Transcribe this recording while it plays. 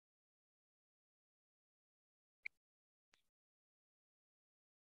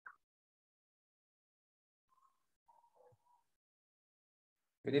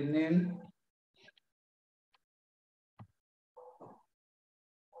Good evening.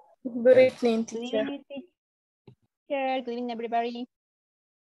 Good evening, Good teacher. evening, teacher. Good evening, everybody.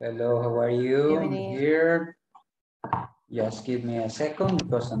 Hello, how are you? I'm Evening. here. Just give me a second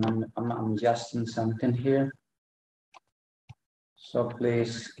because I'm adjusting something here. So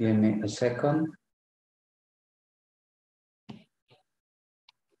please give me a second.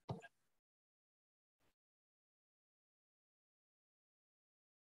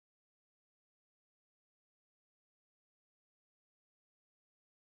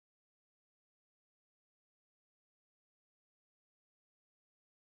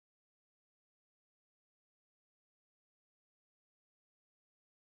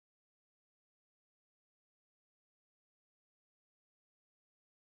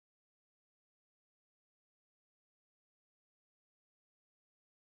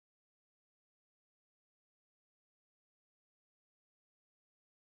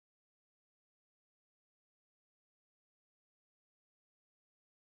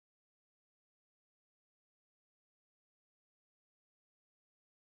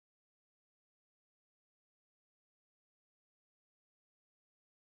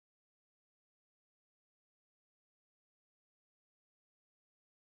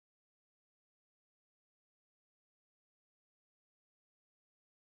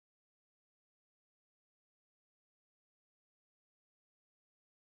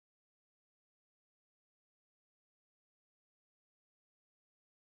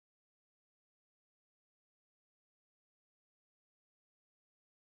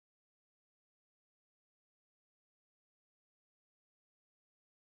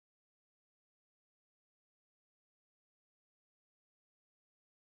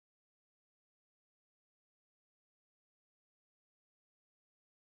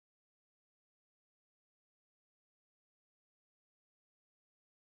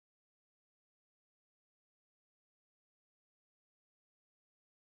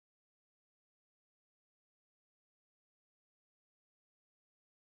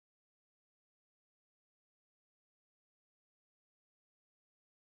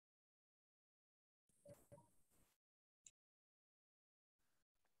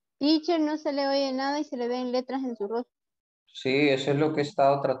 Teacher, no se le oye nada y se le ven letras en su rostro. Sí, eso es lo que he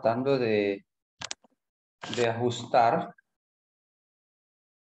estado tratando de ajustar,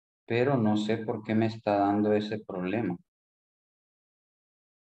 pero no sé por qué me está dando ese problema.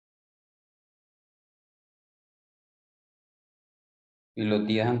 Y los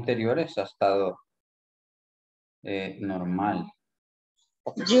días anteriores ha estado normal.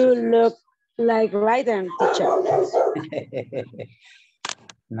 You look like Raiden, teacher.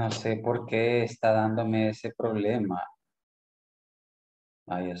 No sé por qué está dándome ese problema.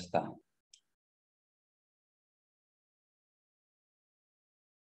 Ahí está.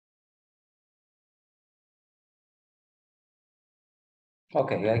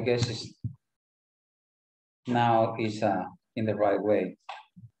 Okay, I guess now is in the right way.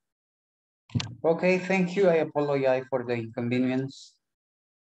 Okay, thank you. I apologize for the inconvenience.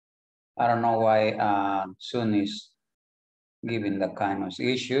 I don't know why Zoom is giving that kind of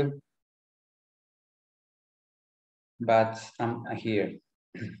issue, but I'm here.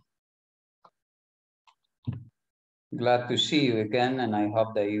 Glad to see you again, and I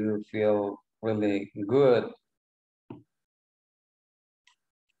hope that you feel really good.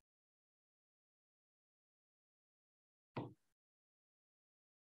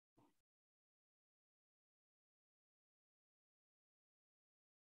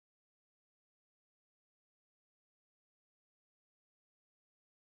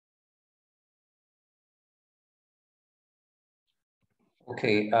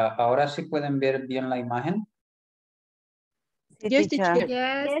 Okay, ahora sí pueden ver bien la imagen. Sí, Yes, teacher. teacher.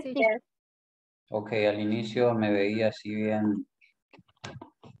 Yes, teacher. Ok, al inicio me veía así bien,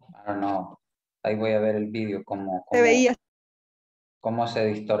 I don't know. Ahí voy a ver el vídeo Se veía. cómo se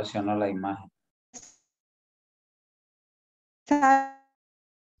distorsionó la imagen.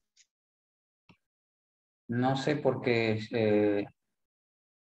 No sé por qué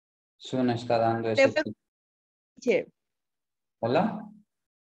Zoom está dando ese tipo. Teacher. ¿Hola?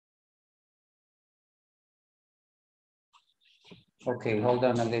 Okay, hold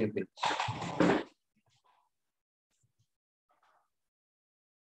on a little bit.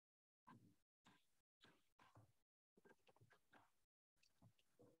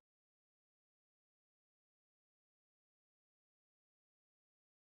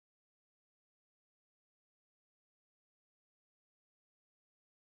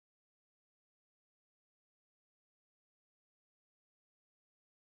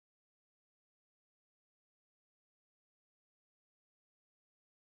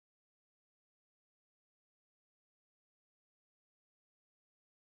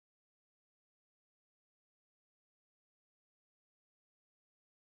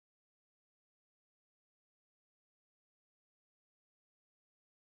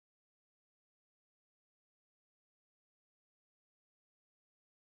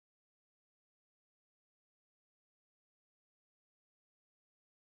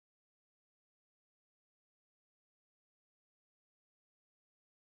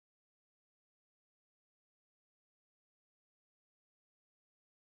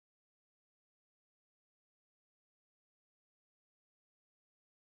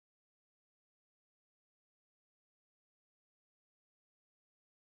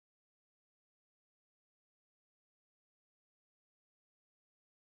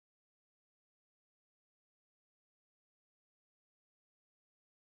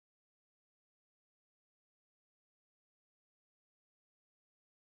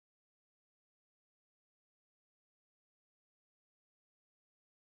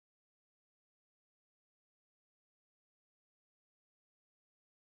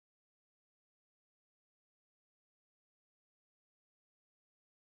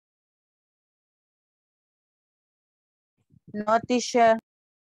 No, teacher.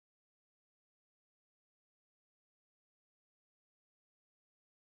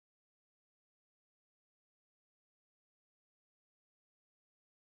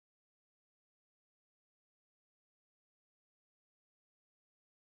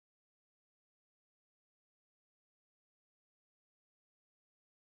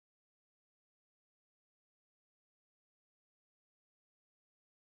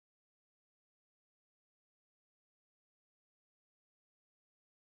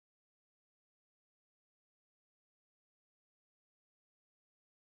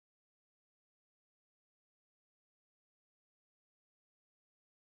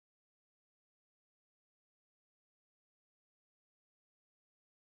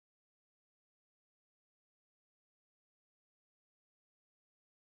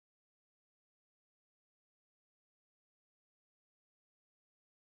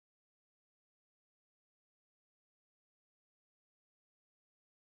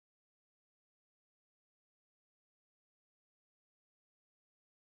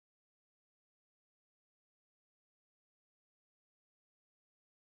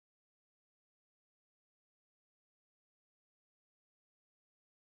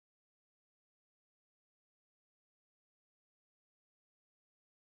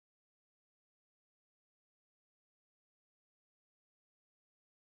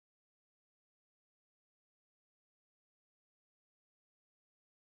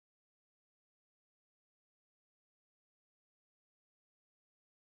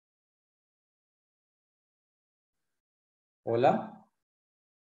 Hola.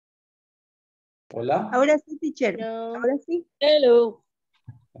 Hola. Ahora sí, teacher. No. Ahora sí. Hello.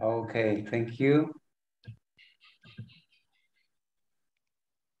 Okay, thank you.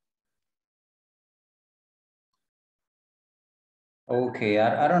 Okay,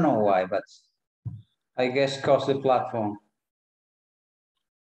 I don't know why, but I guess cause the platform.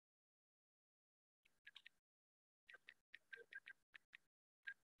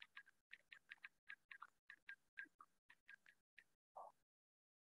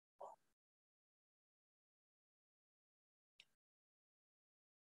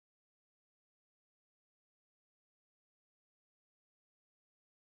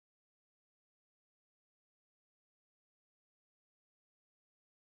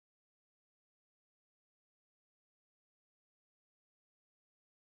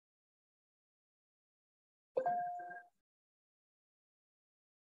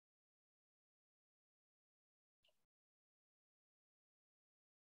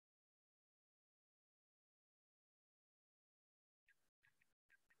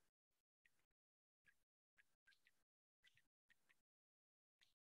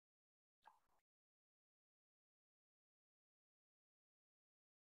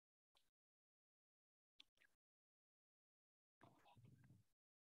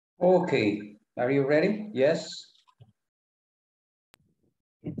 Okay, are you ready? Yes.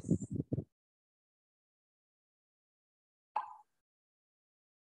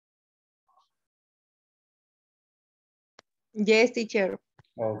 Yes, teacher.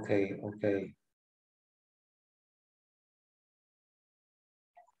 Okay, okay.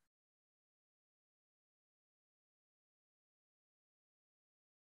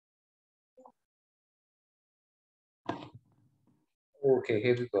 Okay,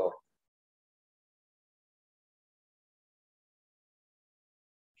 here we go.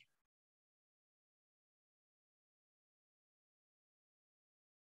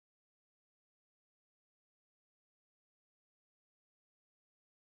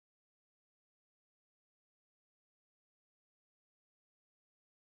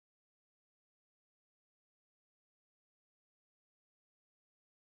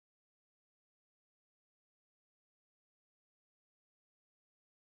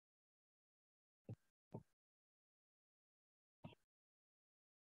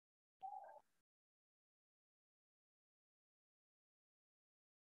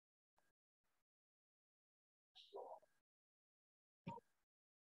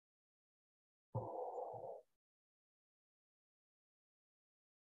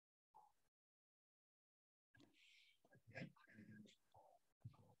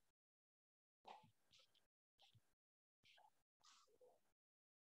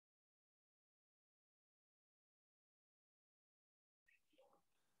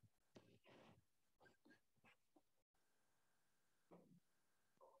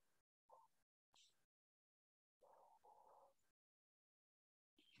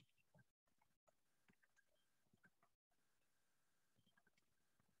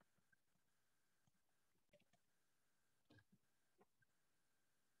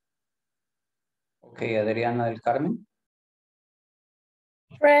 Okay, Adriana del Carmen.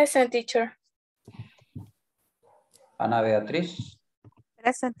 Present, teacher. Ana Beatriz,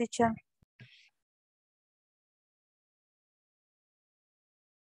 Present, teacher.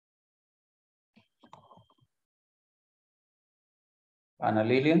 Ana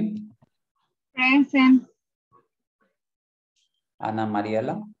Lilian, Present. Ana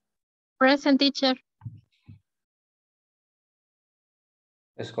Mariela, Present, teacher.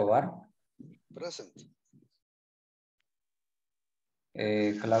 Escobar, Present.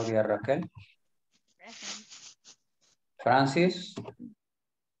 Claudia Raquel, Francis,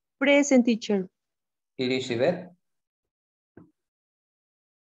 Present, teacher. Iris Ivette,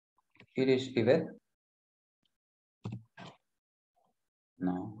 Iris Ivette,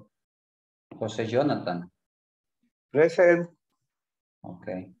 no, José Jonathan, Present.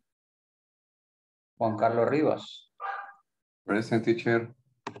 ok, Juan Carlos Rivas, Present, teacher.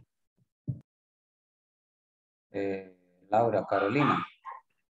 Laura Carolina,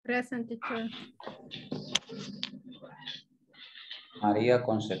 Present, teacher. María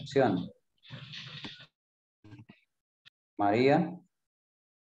Concepción, María,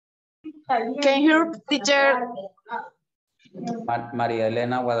 Can you hear, teacher? María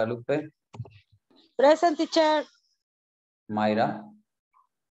Elena Guadalupe, Present, teacher. Mayra,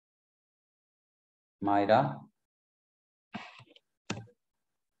 Mayra,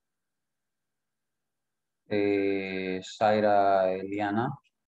 Zaira Eliana,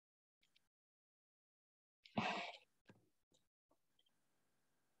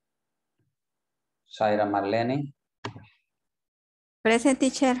 Zaira Marlene, Present,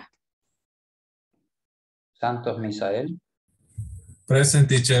 teacher. Santos Misael, Present,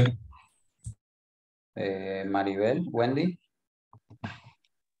 teacher. Maribel, Wendy,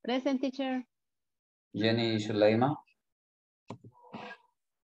 Present, teacher. Jenny Zuleima,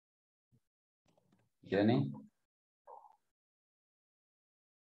 Jenny,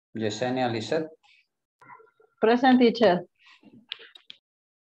 Yesenia Lisette, Present, teacher.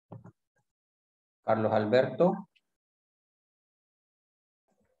 Carlos Alberto,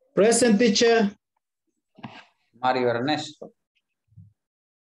 Present, teacher. Mario Ernesto,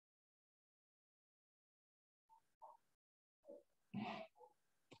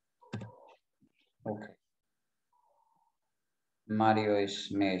 okay. Mario is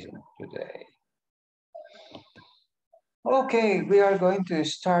missing today. Okay, we are going to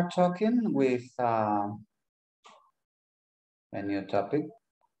start talking with a new topic,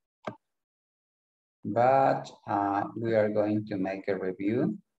 but we are going to make a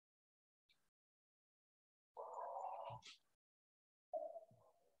review.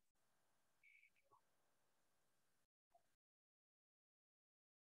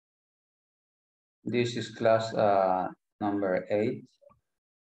 This is class number 8.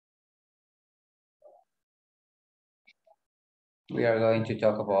 We are going to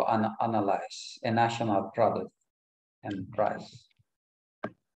talk about analyze a national product and price.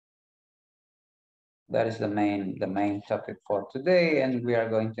 That is the main topic for today, and we are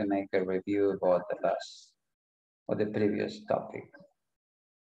going to make a review about the previous topic.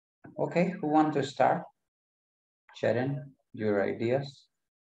 Okay, who wants to start? Sharing your ideas.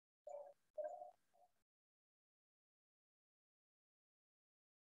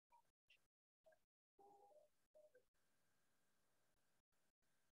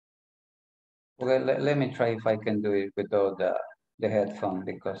 Okay, let me try if I can do it without the headphone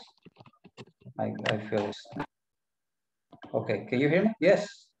because I feel it's... Okay, can you hear me?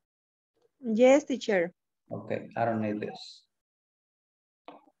 Yes. Yes, teacher. Okay, I don't need this.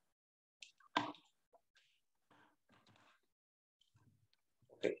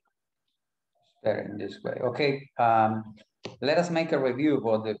 Okay, better in this way. Okay, let us make a review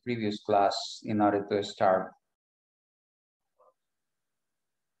about the previous class in order to start.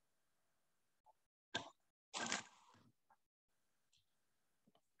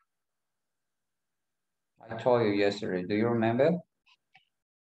 I told you yesterday, do you remember?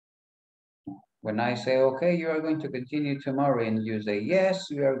 When I say, okay, you are going to continue tomorrow and you say,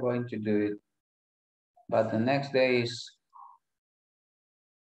 yes, we are going to do it. But the next day is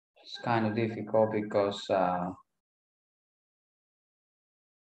it's kind of difficult because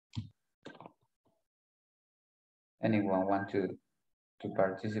anyone want to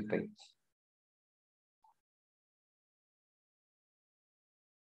participate.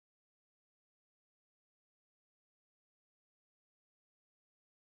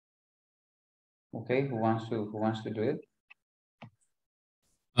 Okay, who wants to do it?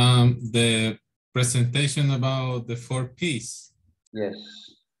 The presentation about the 4 Ps. Yes.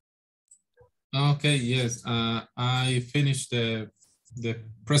 Okay, yes. I finished the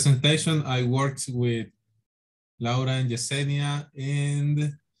presentation. I worked with Laura and Yesenia,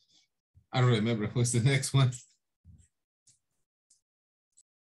 and I don't remember who's the next one.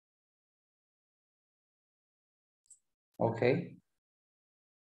 Okay.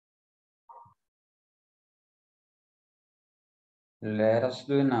 Let us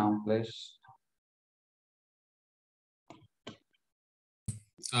do it now, please.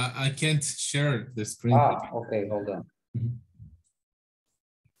 I can't share the screen. Okay, hold on.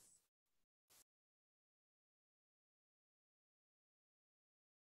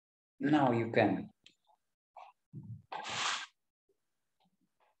 No, you can.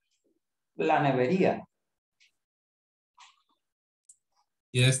 La nevería.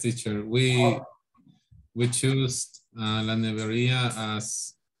 Yes, teacher. We choose La Nevería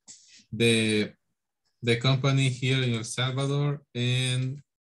as the company here in El Salvador, and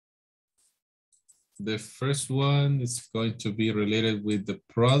the first one is going to be related with the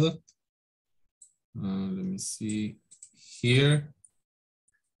product. Let me see here.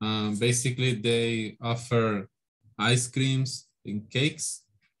 Basically, they offer ice creams and cakes,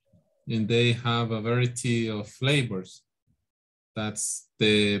 and they have a variety of flavors. That's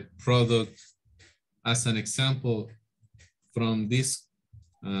the product as an example from this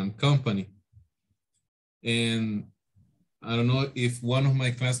company. And I don't know if one of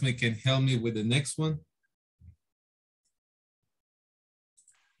my classmates can help me with the next one.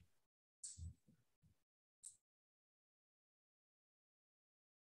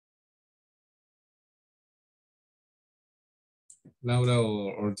 Laura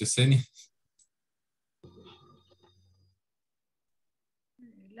or Yesenia.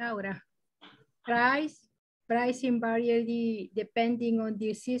 Laura, pricing varies depending on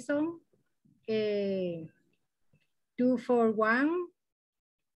the season. 2 for 1.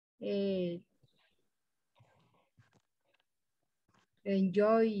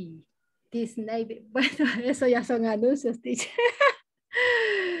 Enjoy this night. Bueno, eso ya son anuncios, teacher.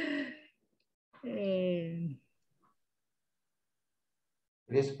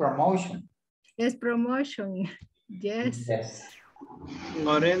 It's promotion. It's promotion. Yes. Yes.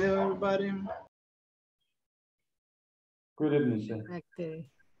 Good evening, everybody. Good evening, sir. Okay.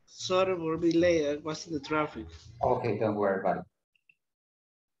 Sorry for being late. I was in the traffic. Okay, don't worry about it.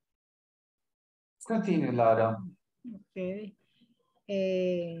 Continue, Laura. Okay.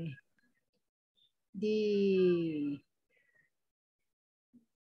 The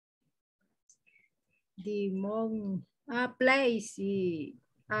place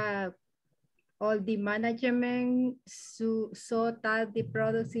all the management so that the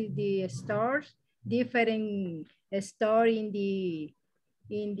products in the stores, different store in the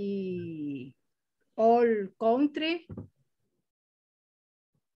all country.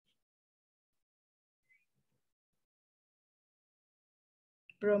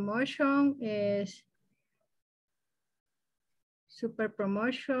 Promotion is super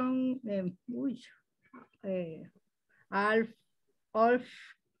promotion. Half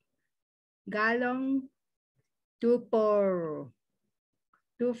gallon, 2 for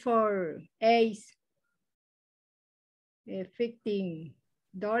 8, $15.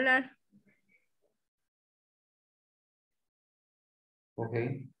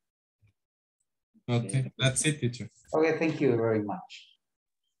 Okay. Okay, that's it, teacher. Okay, thank you very much.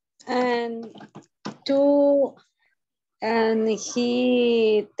 And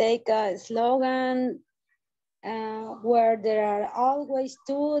he take a slogan where there are always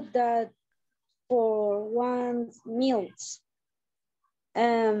two that for one meals.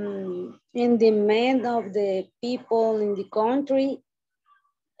 In the mind of the people in the country,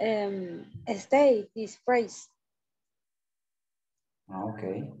 stay this phrase.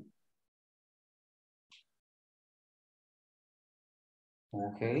 Okay.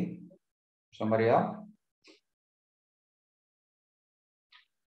 Okay. Somebody else?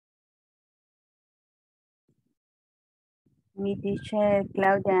 Mi teacher,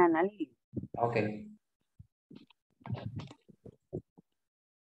 Claudia Analí. Okay.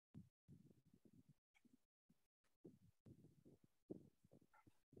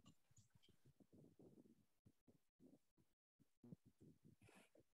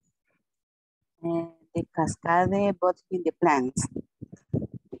 The cascade bottling the plants.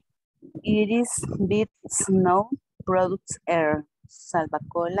 Iris, beet, snow, products air,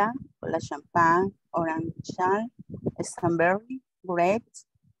 salvacola, cola champagne, orange, strawberry, grapes,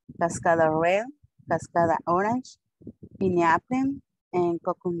 cascada red, cascada orange, pineapple, and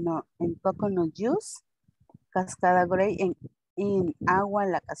coconut juice, cascada gray, and in agua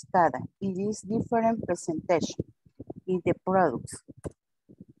la cascada. It is different presentation in the products.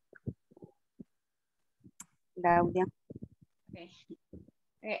 Claudia.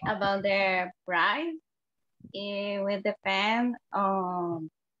 Okay. About the price, It will depend on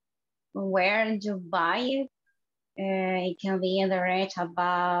where you buy it. It can be in the range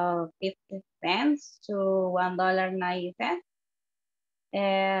about 50 cents to $1.90.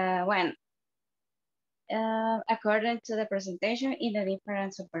 When according to the presentation in the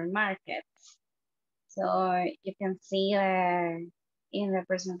different supermarkets. So you can see in the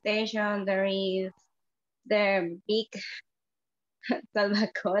presentation there is the big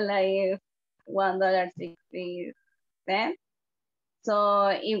Salvacola is $1.60. So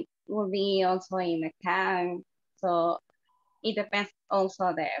it will be also in a can. So it depends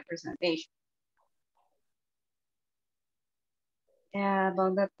also the presentation.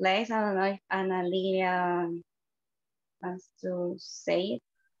 About the place, I don't know if Analia wants to say it.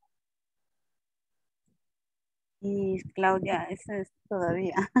 Y Claudia, ese es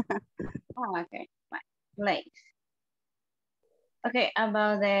todavía. Oh, okay, fine. Place. Okay,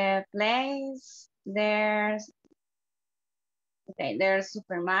 about the place, there's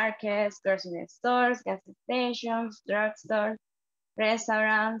supermarkets, grocery stores, gas stations, drugstores,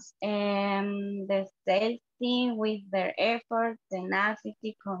 restaurants, and the sales team with their effort,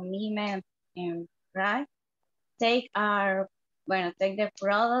 tenacity, commitment, and pride take the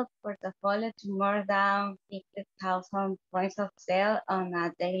product portfolio to more than 50,000 points of sale on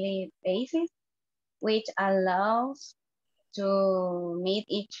a daily basis, which allows to meet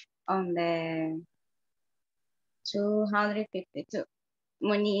each on the 252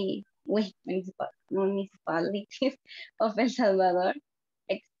 municipalities of El Salvador,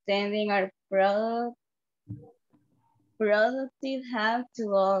 extending our productive hub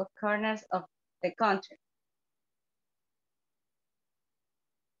to all corners of the country.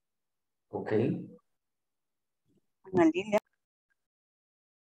 Okay. Ana Lilia.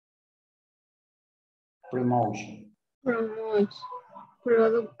 Promotion. Promote.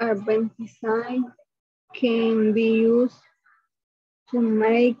 Product are been designed can be used to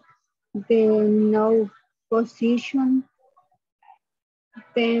make the no position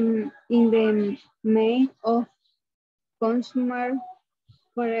then in the main of consumer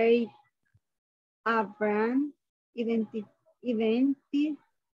create a brand identity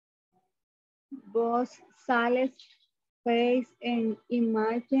both sales face and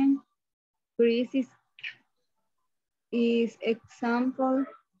imagine crisis is example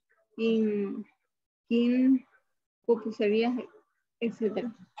in pupuserías, etc.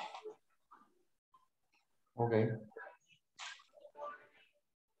 Okay.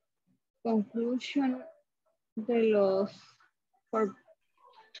 Conclusion de los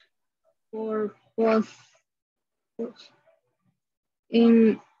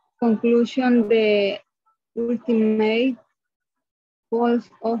in conclusion, the ultimate goals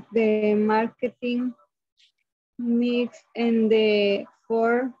of the marketing mix and the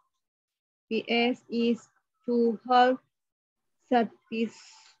 4Ps is to help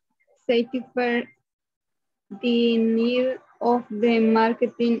satisfy the need of the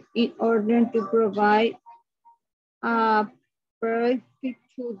marketing in order to provide a profit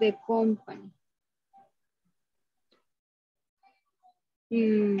to the company.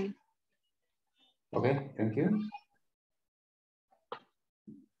 Okay, thank you.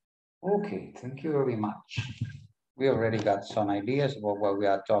 Okay, thank you very much. We already got some ideas about what we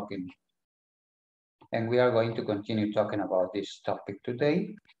are talking. And we are going to continue talking about this topic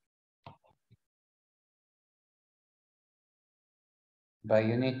today. But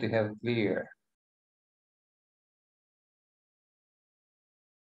you need to have clear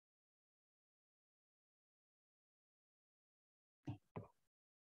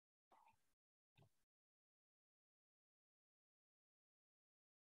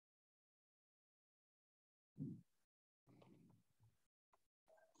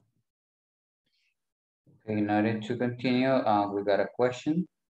in order to continue, we got a question.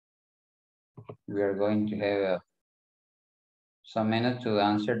 We are going to have some minutes to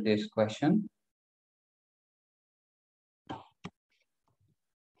answer this question.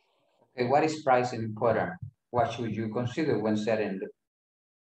 Okay, what is price important? What should you consider when setting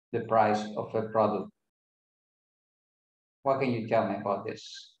the price of a product? What can you tell me about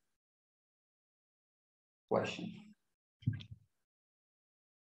this question?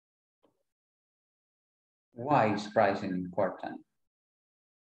 Why is pricing important?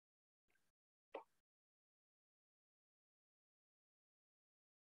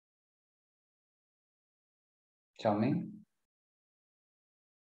 Tell me.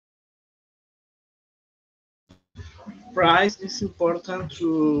 Price is important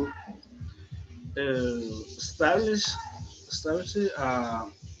to establish a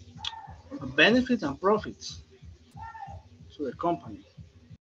benefit and profits to the company.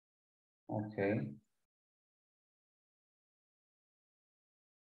 Okay.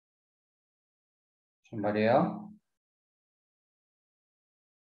 Somebody else?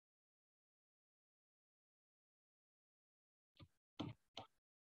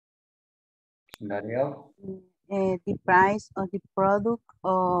 Somebody else? The price of the product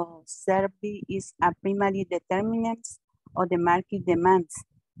or service is a primary determinant of the market demands.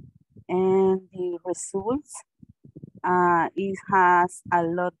 And the results, it has a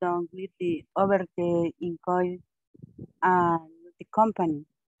lot on with the over the income the company.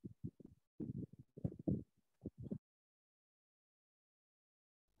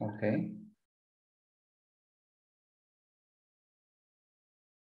 Okay.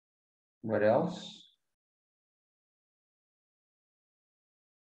 What else?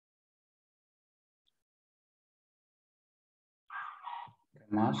 ¿Qué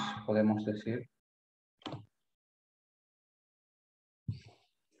más podemos decir?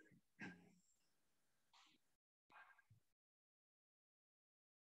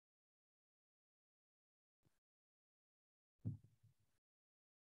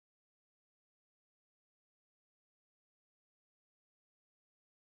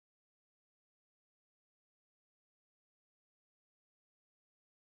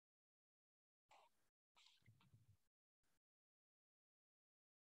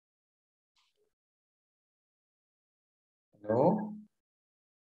 Hello?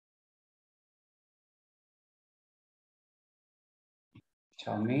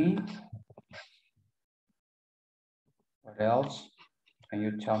 Tell me. What else? Can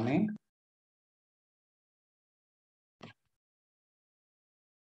you tell me?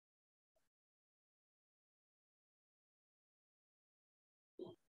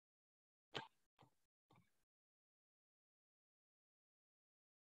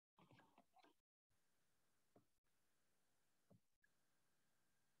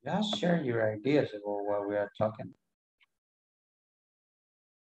 Just share your ideas about what we are talking.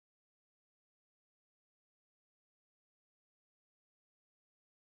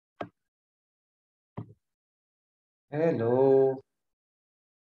 Hello.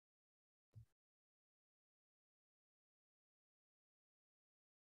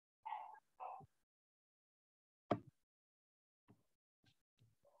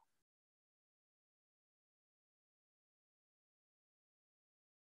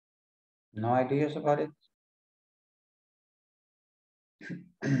 No ideas about it?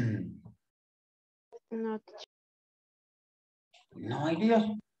 No. No ideas?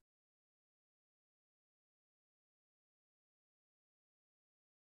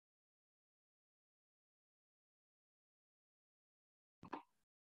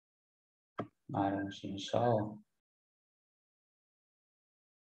 I don't think so.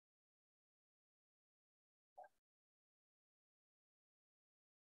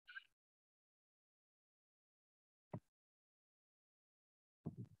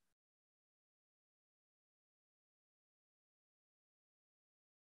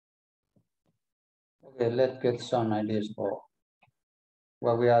 Okay, let's get some ideas for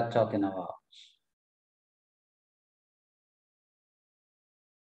what we are talking about.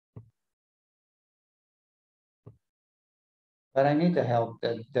 But I need the help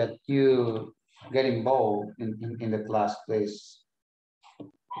that you get involved in the class, please.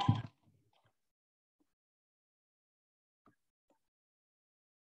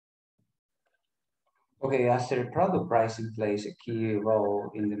 Okay, after product pricing plays a key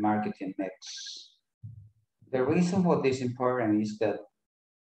role in the marketing mix. The reason for this important is that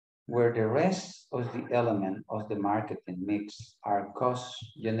where the rest of the element of the marketing mix are cost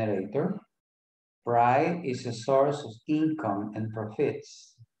generator, price is a source of income and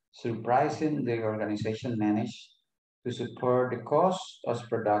profits. Surprising, the organization managed to support the cost of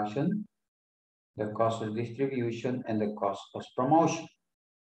production, the cost of distribution, and the cost of promotion.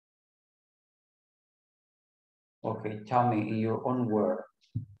 Okay, tell me in your own words,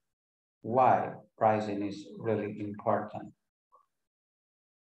 why pricing is really important.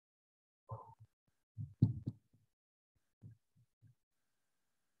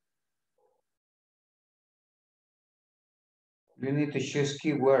 You need to choose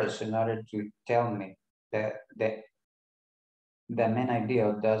keywords in order to tell me the main idea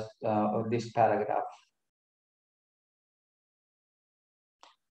of this paragraph.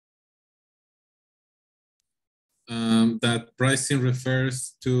 That pricing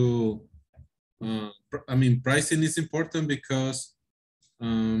refers to, pricing is important because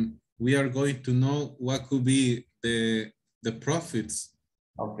we are going to know what could be the profits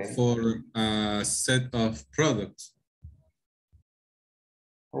for a set of products.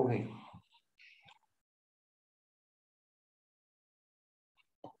 Okay.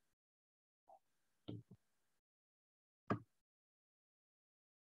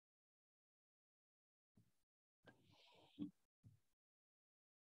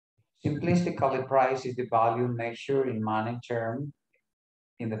 Simplistically, price is the value measured in money term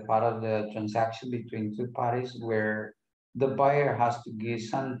in the part of the transaction between two parties where the buyer has to give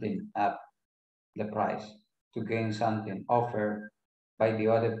something up the price to gain something offered by the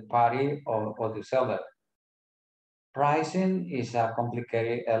other party or the seller. Pricing is a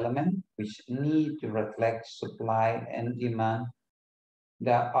complicated element which need to reflect supply and demand,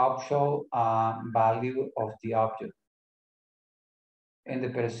 the actual value of the object, and the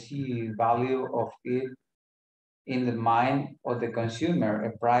perceived value of it in the mind of the consumer.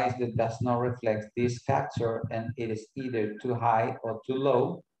 A price that does not reflect this factor and it is either too high or too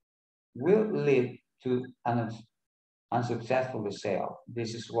low will lead to an unsuccessful sale.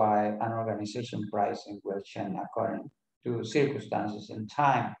 This is why an organization pricing will change according to circumstances and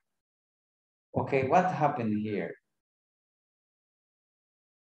time. Okay, what happened here?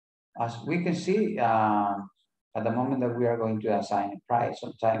 As we can see, at the moment that we are going to assign a price,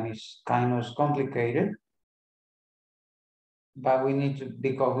 sometimes it's kind of complicated, but we need to,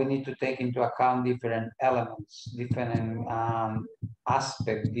 because we need to take into account different elements, different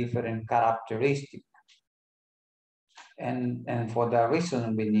aspects, different characteristics. And for that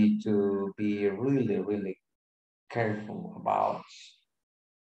reason, we need to be really, really careful about.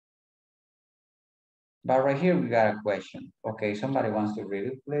 But right here, we got a question. Okay, somebody wants to read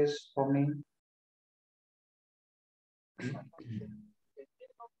it, please, for me?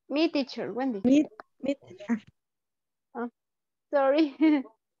 Me, teacher, Wendy. Me, teacher. Oh, sorry.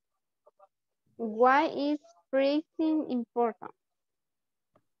 Why is pricing important?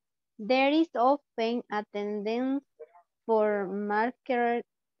 There is often a tendency for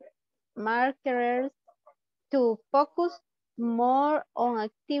marketers to focus more on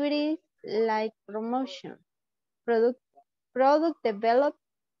activities like promotion, product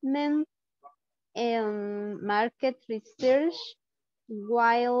development, and market research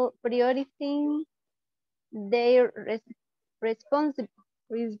while prioritizing their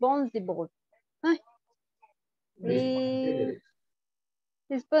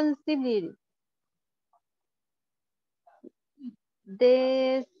responsibility.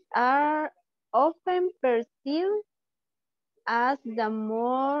 These are often perceived as the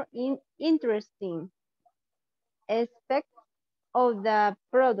more interesting aspect of the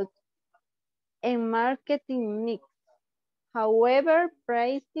product and marketing mix. However,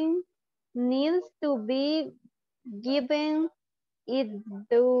 pricing needs to be given its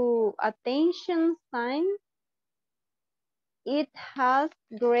due attention since it has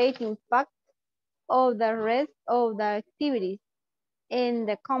great impact on the rest of the activities in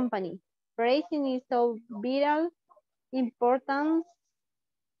the company. Pricing is of vital importance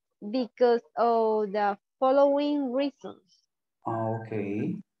because of the following reasons.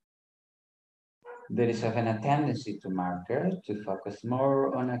 Okay. There is often a tendency to marketers to focus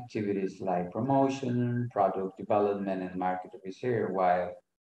more on activities like promotion, product development, and market research while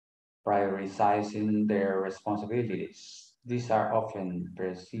prioritizing their responsibilities. These are often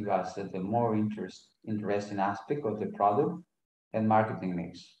perceived as the more interesting aspect of the product and marketing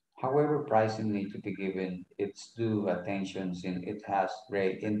mix. However, pricing needs to be given its due attention since it has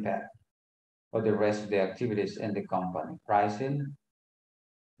great impact on the rest of the activities in the company. Pricing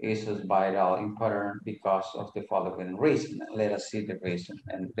is as vital important because of the following reason. Let us see the reason.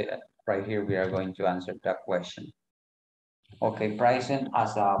 And right here, we are going to answer that question. Okay, pricing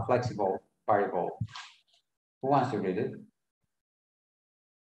as a flexible variable. Who wants to read it?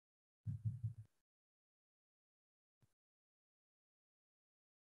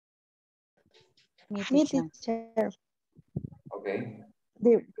 Me, teacher. Okay.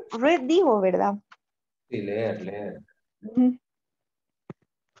 De red dijo, ¿verdad? Sí, leer.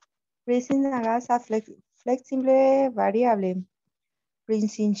 Pricing as a flexible variable.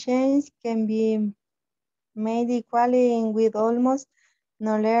 Pricing change can be made equally with almost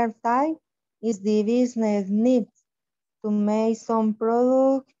no less time is the business needs to make some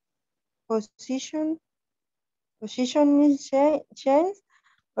product positioning change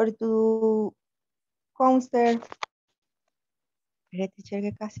or to counter. Teacher,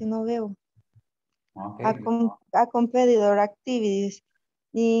 que casi no veo. Okay. A competitor activities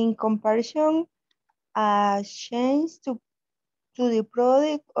in comparison a change to the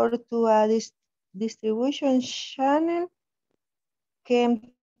product or to a distribution channel can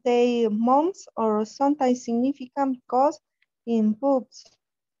take months or sometimes significant cost inputs.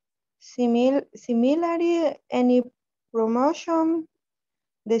 Similarly, any promotion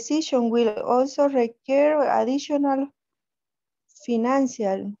decision will also require additional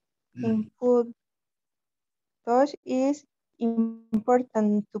financial input. Thus, it is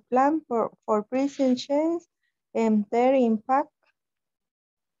important to plan for pricing change and their impact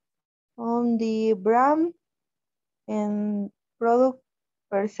on the brand and product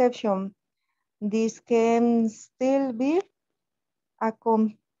perception. This can still be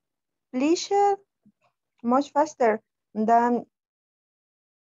accomplished much faster than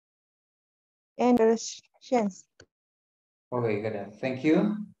chance. Okay, good. Thank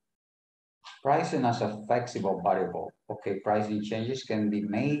you. Pricing as a flexible variable. Okay, pricing changes can be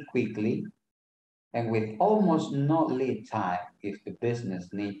made quickly and with almost no lead time if the business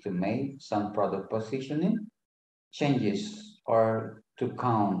needs to make some product positioning changes or to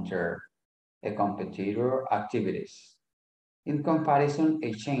counter a competitor activities. In comparison,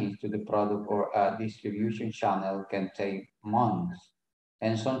 a change to the product or a distribution channel can take months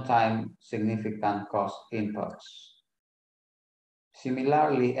and sometimes significant cost impacts.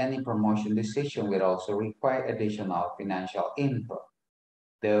 Similarly, any promotion decision will also require additional financial input,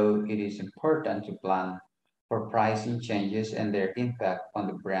 though it is important to plan for pricing changes and their impact on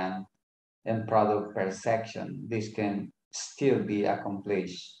the brand and product perception. This can still be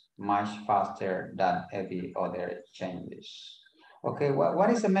accomplished much faster than every other changes. Okay, what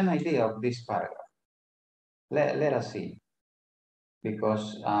is the main idea of this paragraph? Let us see.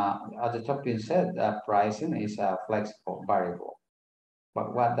 Because at the top it said that pricing is a flexible variable.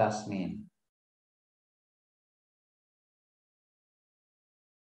 But what does mean?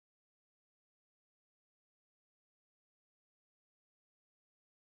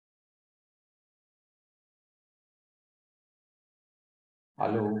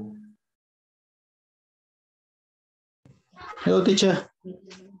 Hello? Hello, teacher.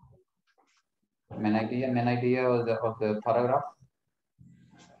 Main idea of the paragraph?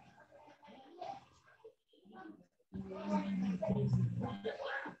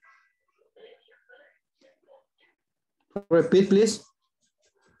 Repeat, please.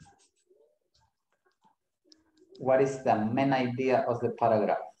 What is the main idea of the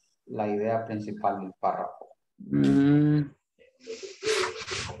paragraph? La idea principal del párrafo.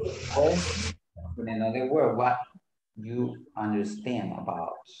 Or, in another word, what you understand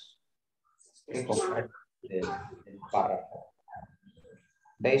about the párrafo.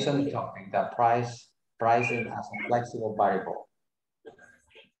 Based on the topic, the pricing as a flexible variable.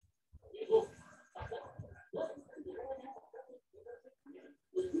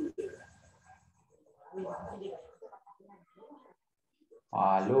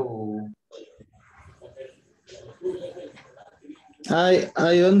 Hello.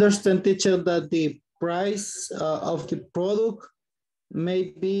 I understand, teacher, that the price of the product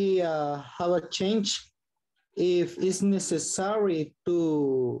may be have a change if it's necessary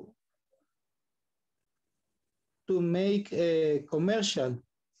to make a commercial.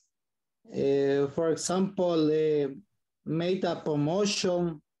 For example, made a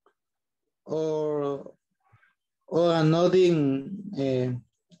promotion or another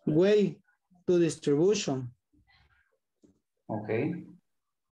way to distribution. Okay.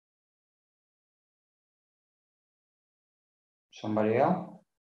 Somebody else?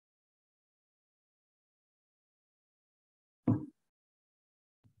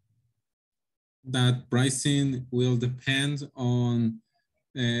 That pricing will depend on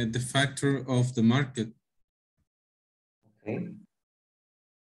the factor of the market. Okay.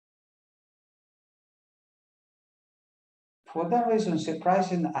 For that reason, say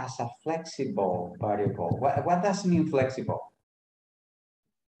pricing as a flexible variable. What does mean flexible?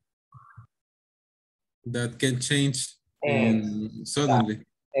 That can change suddenly.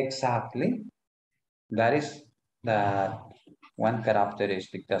 Exactly. That is that one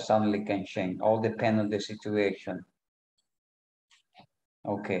characteristic that suddenly can change. All depend on the situation.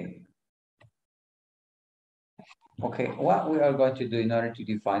 Okay. Okay, what we are going to do in order to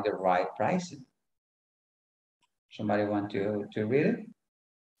define the right pricing? Somebody want to read it?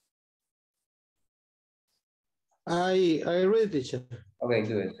 I read it. Okay,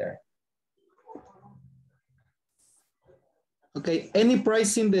 do it, sir. Okay, any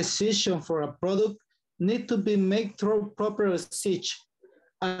pricing decision for a product need to be made through proper research,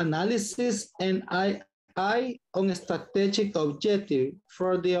 analysis, and eye on strategic objective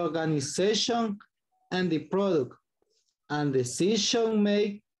for the organization and the product. And decision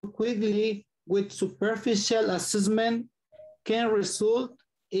made quickly with superficial assessment can result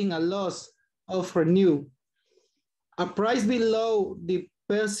in a loss of revenue. A price below the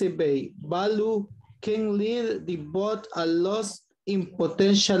perceived value can lead to both a loss in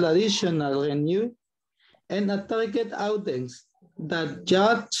potential additional revenue and a target audience that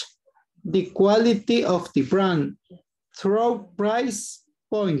judge the quality of the brand through price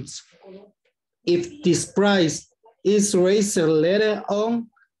points. If this price is raised later on,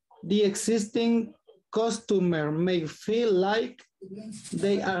 the existing customer may feel like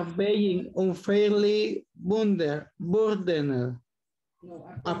they are being unfairly burdened.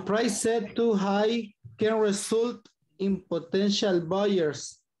 A price set too high can result in potential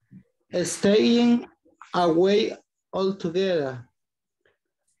buyers staying away altogether.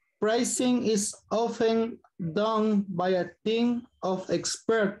 Pricing is often done by a team of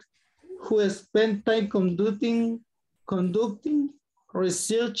experts who spend time conducting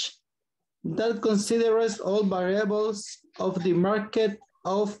research that considers all variables of the market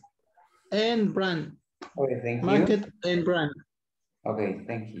and brand. Okay, thank you. Market and brand. Okay,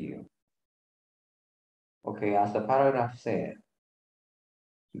 thank you. Okay, as the paragraph said,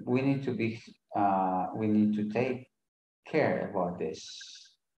 we need to take care about this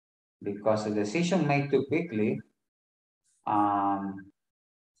because a decision made too quickly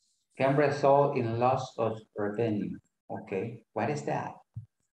can result in loss of revenue. Okay, what is that?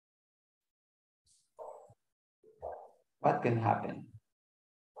 What can happen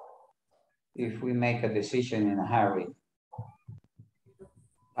if we make a decision in a hurry?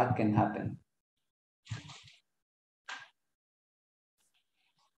 What can happen?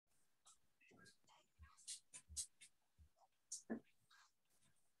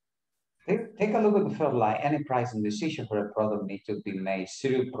 Take a look at the first line. Any pricing decision for a product needs to be made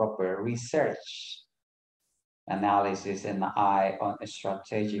through proper research, analysis, and eye on a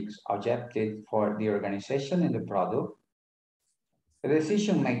strategic objective for the organization and the product. The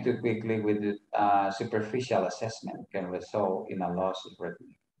decision made too quickly with superficial assessment can result in a loss of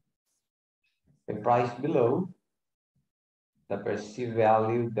revenue. The price below the perceived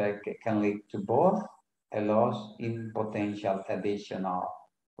value that can lead to both a loss in potential additional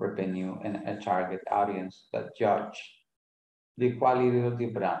revenue and a target audience that judge the quality of the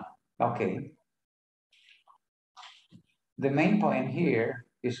brand. Okay. The main point here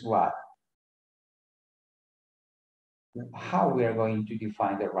is what? How we are going to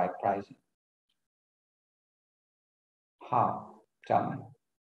define the right pricing. How? Tell me.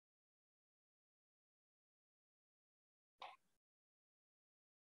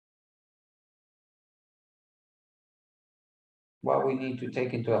 What we need to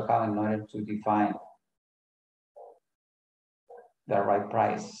take into account in order to define the right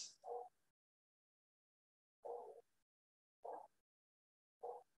price.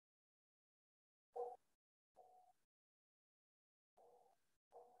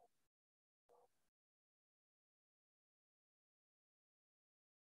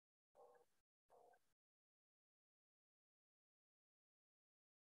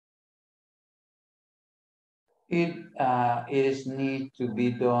 It is need to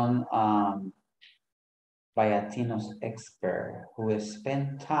be done by a team of experts who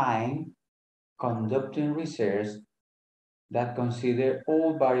spend time conducting research that consider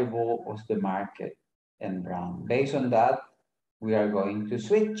all variables of the market and brand. Based on that, we are going to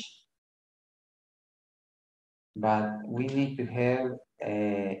switch. But we need to have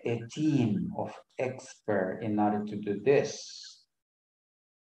a team of experts in order to do this.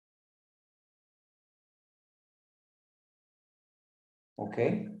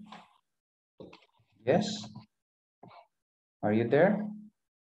 Okay. Yes. Are you there?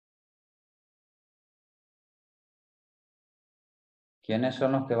 ¿Quiénes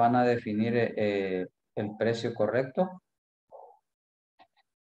son los que van a definir el precio correcto?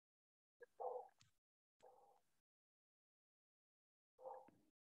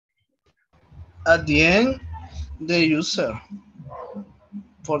 At the end, the user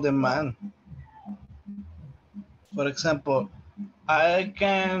for the man. For example, I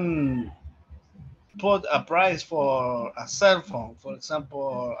can put a price for a cell phone, for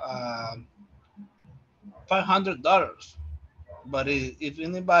example, $500. But if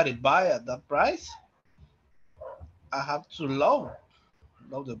anybody buy at that price, I have to low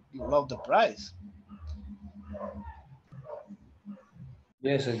the price.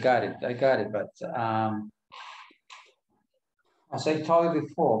 Yes, I got it. But as I told you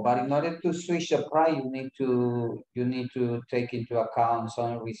before, but in order to switch the price, you need to take into account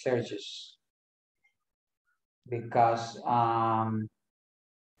some researches. Because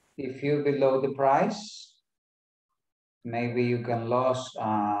if you're below the price, maybe you can lose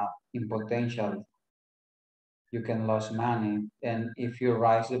in potential. You can lose money. And if you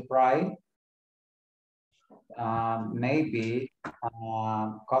raise the price, maybe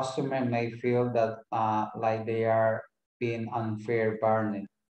customer may feel that like they are being unfair burdened.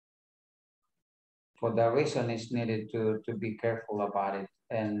 For that reason, it's needed to be careful about it.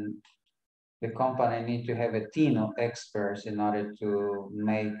 And the company need to have a team of experts in order to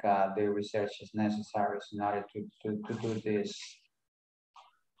make the researches necessary in order to do this.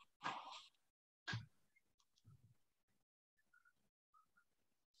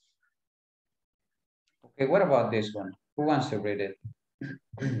 Okay, what about this one? Who wants to read it?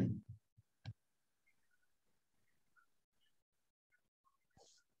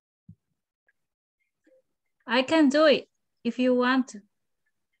 I can do it if you want to.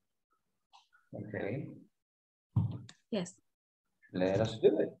 Okay, Yes. let us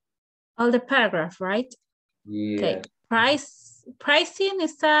do it. All the paragraph, right? Yes. Okay. Pricing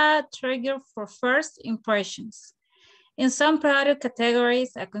is a trigger for first impressions. In some product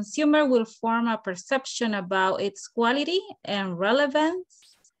categories, a consumer will form a perception about its quality and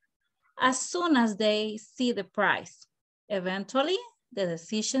relevance as soon as they see the price. Eventually, the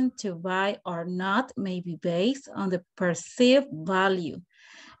decision to buy or not may be based on the perceived value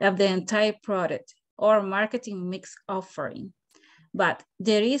of the entire product or marketing mix offering. But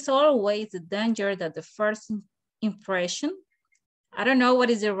there is always the danger that the first impression, I don't know what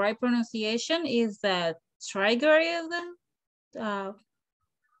is the right pronunciation, is that trigger is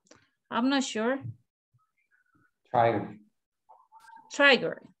I'm not sure.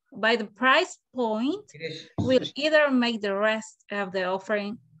 Trigger by the price point will either make the rest of the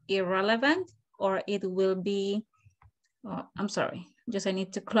offering irrelevant or it will be, I'm sorry, just I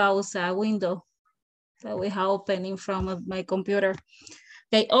need to close a window that we have open in front of my computer.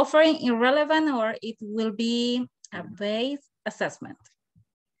 The offering irrelevant or it will be a base assessment.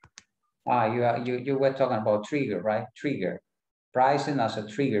 You were talking about trigger, right? Trigger. Pricing as a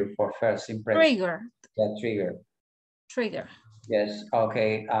trigger for first impression. Trigger. Yeah, trigger. Trigger. Yes,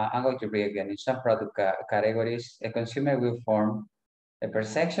 okay. I'm going to read again. In some product categories, a consumer will form a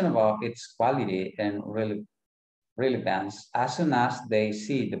perception about its quality and relevance as soon as they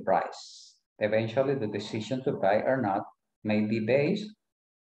see the price. Eventually, the decision to buy or not may be based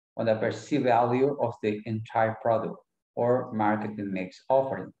on the perceived value of the entire product or marketing mix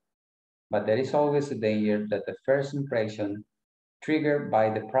offering. But there is always a danger that the first impression triggered by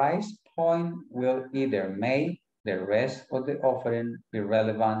the price point will either make the rest of the offering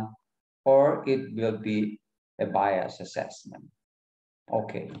irrelevant or it will be a bias assessment.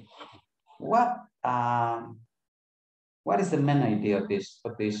 Okay. What is the main idea of this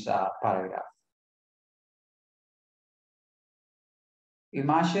paragraph?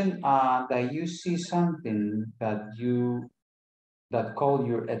 Imagine that you see something that call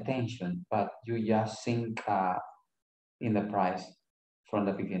your attention, but you just think in the price from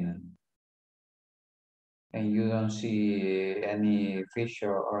the beginning. And you don't see any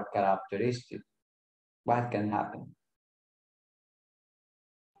feature or characteristic. What can happen?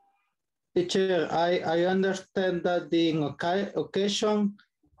 Teacher, I understand that the occasion,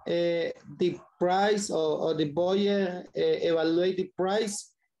 the price or the buyer evaluate the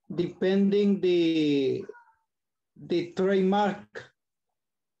price depending the trademark.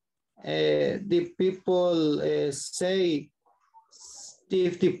 The people say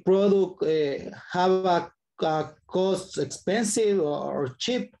if the product have a cost expensive or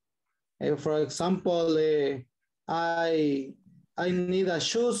cheap. For example, I need a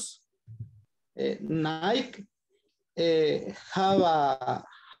shoes. Nike have a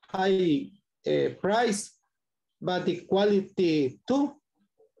high price, but the quality too.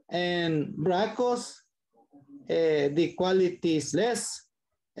 And Bracos, the quality is less.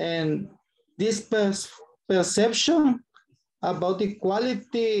 And this perception about the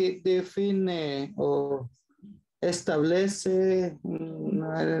quality define or establece,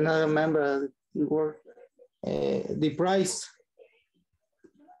 I don't remember the word, the price.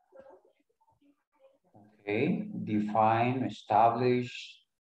 Okay, define, establish.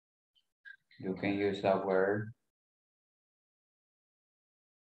 You can use that word.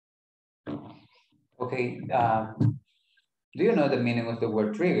 Okay, do you know the meaning of the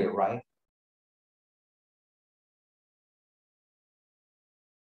word trigger, right?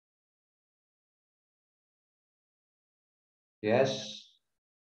 Yes.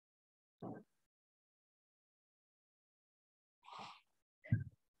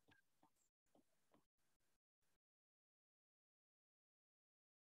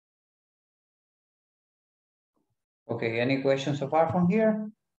 Okay, any questions so far from here?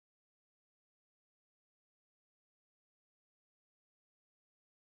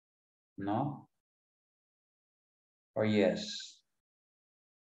 No? Or yes?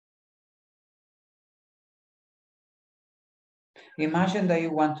 Imagine that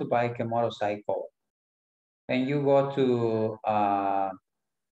you want to buy a motorcycle and you go to a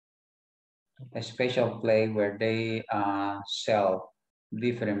special place where they sell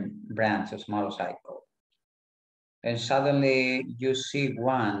different brands of motorcycle. And suddenly you see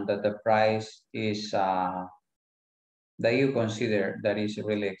one that the price is that you consider that is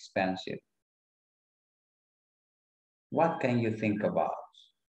really expensive. What can you think about?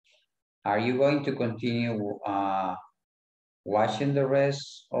 Are you going to continue watching the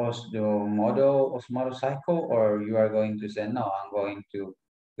rest of the motorcycle, or you are going to say, no, I'm going to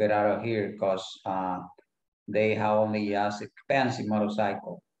get out of here because they have only just expensive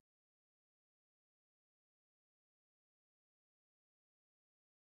motorcycle?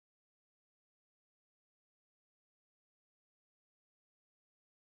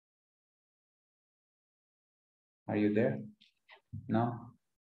 Are you there? No?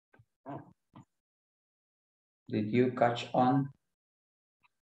 Did you catch on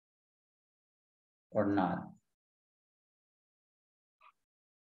or not?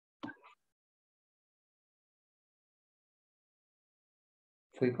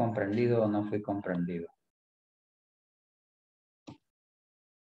 ¿Fui comprendido o no fui comprendido?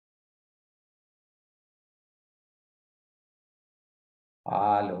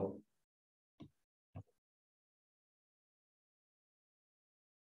 Aló.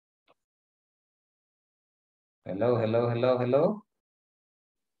 Hello, hello, hello, hello.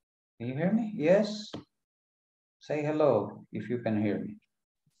 Can you hear me? Yes. Say hello if you can hear me.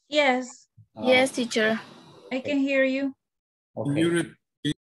 Yes. Yes, teacher. I can hear you. Okay.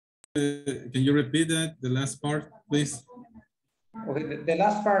 Can you repeat that, the last part, please? Okay, the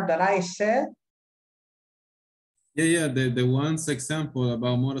last part that I said. Yeah, the one's example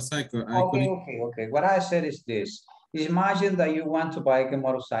about motorcycle. Okay. What I said is this. Imagine that you want to buy a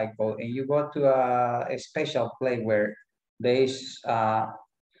motorcycle and you go to a special place where they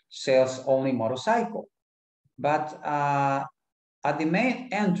sells only motorcycle. But at the main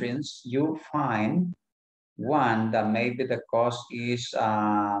entrance, you find one that maybe the cost is,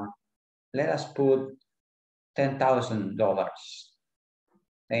 let us put $10,000.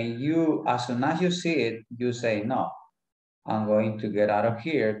 And you, as soon as you see it, you say, no, I'm going to get out of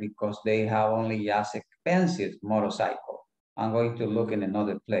here because they have only just expensive motorcycle. I'm going to look in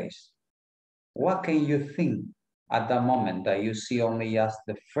another place. What can you think at that moment that you see only just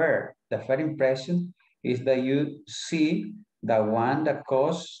the fair? The fair impression is that you see the one that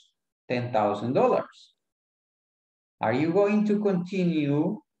costs $10,000. Are you going to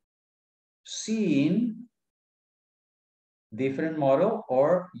continue seeing different model,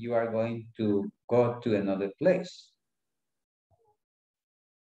 or you are going to go to another place?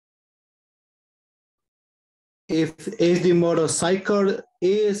 If the motorcycle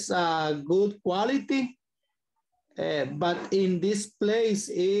is good quality, but in this place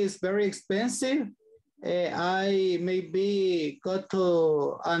is very expensive, I maybe go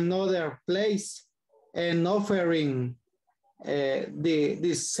to another place and offering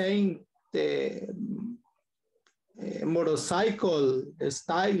the same motorcycle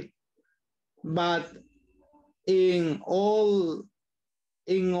style, but in all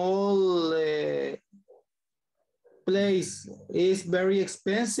place is very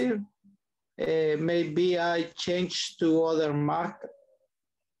expensive. Maybe I change to other market.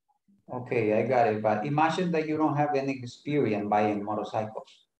 Okay, I got it. But imagine that you don't have any experience buying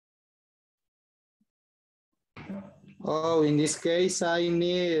motorcycles. Oh, in this case, I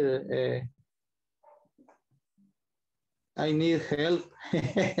need help.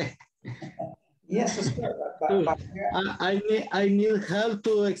 Yes, I need help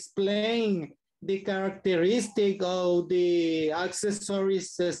to explain the characteristic of the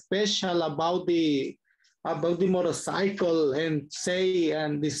accessories special about the motorcycle and say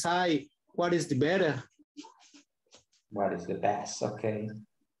and decide what is the better. What is the best? Okay.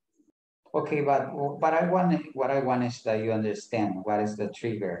 Okay, but what I want is that you understand what is the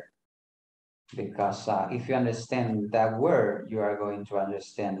trigger. Because if you understand that word, you are going to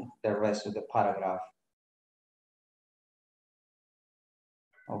understand the rest of the paragraph.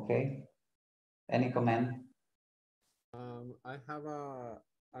 Okay. Any comment? I have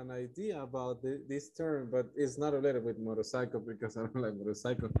an idea about this term, but it's not related with motorcycle because I don't like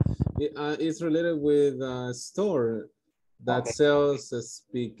motorcycle. It's related with a store that sells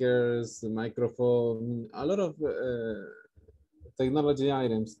speakers, microphone, a lot of technology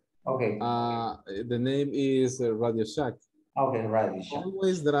items. Okay. The name is Radio Shack. Okay, Radio Shack.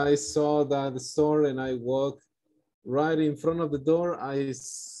 Always that I saw that store and I walked right in front of the door, I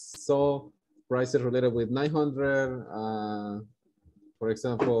saw prices related with 900, for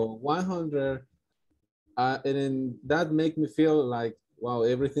example, 100. And then that make me feel like, wow,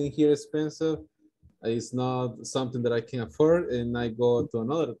 everything here is expensive. It's not something that I can afford, and I go to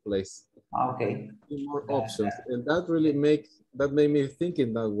another place. Okay. More options, and that really made me think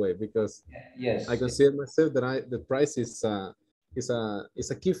in that way because yes, I consider myself that the price is a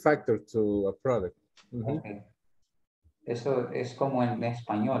key factor to a product. Mm-hmm. Okay. Eso es como en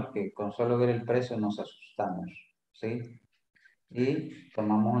español, que con solo ver el precio nos asustamos, ¿sí? Y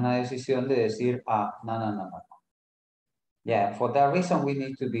tomamos una decisión de decir, no. Yeah, for that reason, we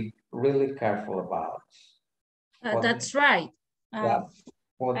need to be really careful about. That's right. Yeah.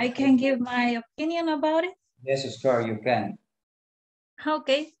 I can give my opinion about it. Yes, sure, you can.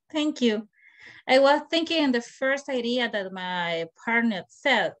 Okay, thank you. I was thinking in the first idea that my partner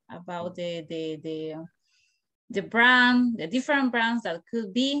said about the brand, the different brands that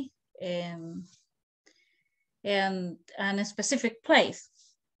could be in a specific place.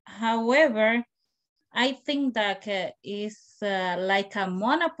 However, I think that is like a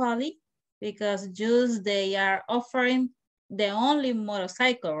monopoly because just they are offering the only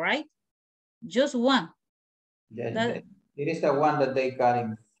motorcycle, right? Just one. It is the one that they got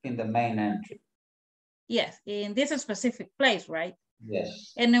in the main entry. Yes, in this specific place, right?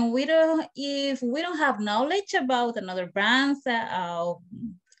 Yes. And then if we don't have knowledge about another brands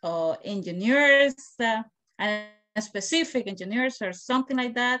or engineers, and specific engineers or something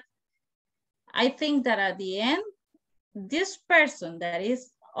like that, I think that at the end, this person that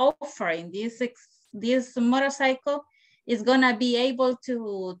is offering this motorcycle is gonna be able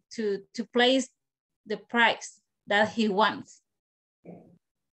to place the price that he wants,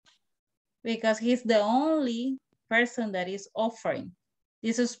 because he's the only person that is offering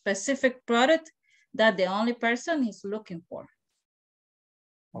this specific product that the only person is looking for.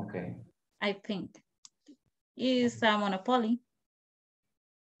 Okay. I think is a monopoly.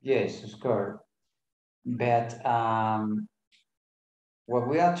 Yes, sure. But what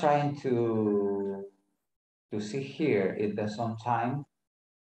we are trying to see here is that sometimes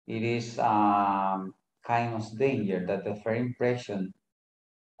it is kind of danger that the first impression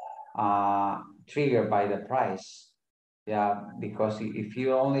triggered by the price. Yeah, because if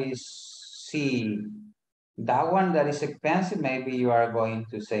you only see that one that is expensive, maybe you are going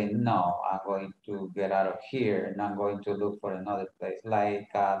to say, no, I'm going to get out of here and I'm going to look for another place,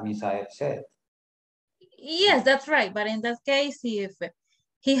 like Misael said. Yes, that's right. But in that case, if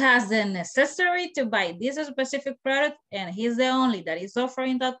he has the necessary to buy this specific product and he's the only that is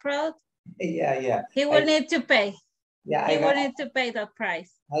offering that product, yeah, he will need to pay. Yeah, he will need to pay that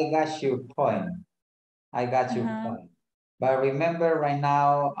price. I got your point. I got your point. But remember, right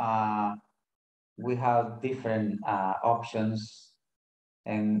now, we have different options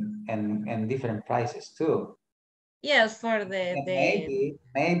and different prices too. Yes, for the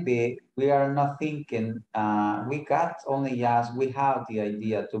maybe we are not thinking. We got only we have the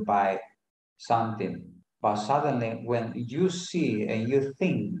idea to buy something, but suddenly when you see and you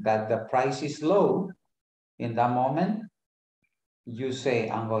think that the price is low, in that moment, you say,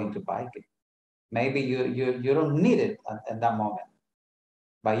 I'm going to buy it. Maybe you don't need it at that moment,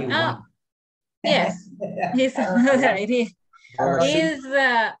 but you want. Yes, it's another idea. I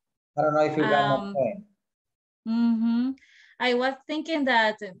don't know if you got my point. I was thinking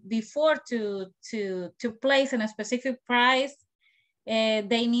that before to place in a specific price,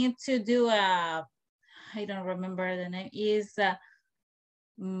 they need to do I don't remember the name, is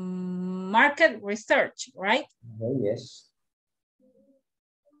market research, right? Oh, yes.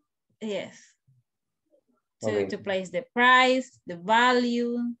 Yes. To place the price, the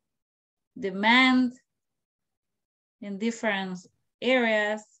value, demand in different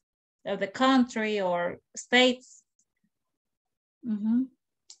areas of the country or states.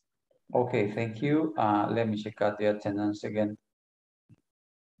 Okay, thank you. Let me check out the attendance again.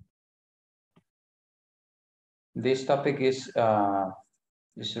 This topic is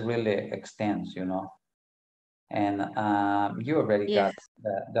really extensive, you know, and you already got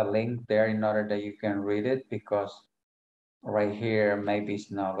the link there in order that you can read it, because right here maybe it's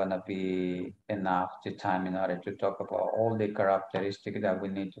not gonna be enough time in order to talk about all the characteristics that we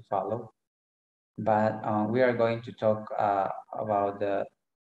need to follow. But we are going to talk about the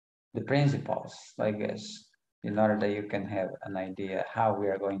principles, I guess, in order that you can have an idea how we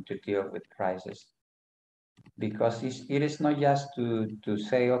are going to deal with prices. Because it is not just to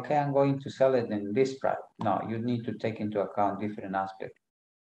say, okay, I'm going to sell it in this price. No, you need to take into account different aspects.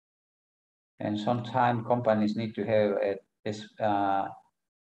 And sometimes companies need to have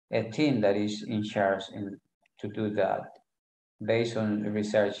a team that is in charge to do that, based on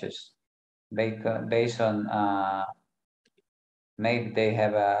researches, based on maybe they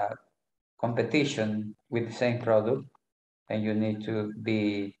have a competition with the same product, and you need to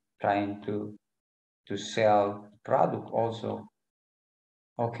be trying to sell product also.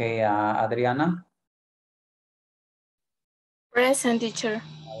 Okay, Adriana? Present, teacher.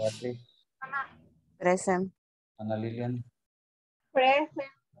 Present. Ana Lilian? Present.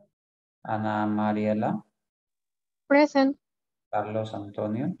 Ana Mariela? Present. Carlos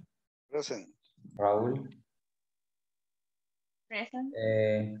Antonio? Present. Raúl? Present.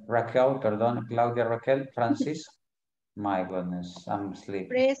 Raquel, perdón, Claudia Raquel, Francis. My goodness, I'm sleeping.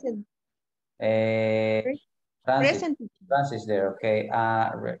 Present. Francis, Present. Francis there, okay.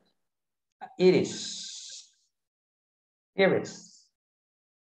 Iris. Iris.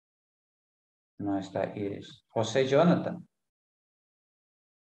 No está Iris. José Jonathan.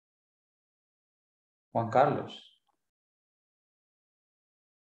 Juan Carlos.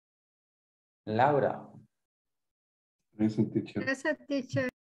 Laura. Present, teacher. Present, teacher.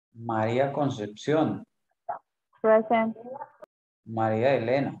 María Concepción. Present. María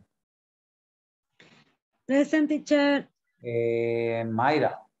Elena. Present, teacher.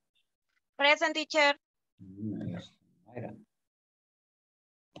 Mayra. Present, teacher. Mayra.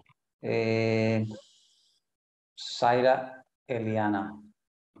 Zaira Eliana.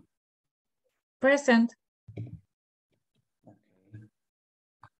 Present.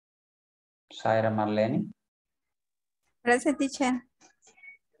 Zaira Marlene. Present, teacher.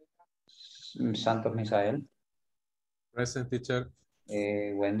 Santos Misael. Present, teacher.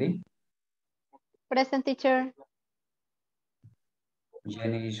 Wendy. Present, teacher.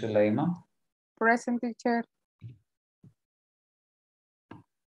 Jenny Zuleima. Present, teacher.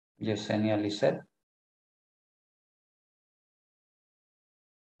 Yesenia Lisset.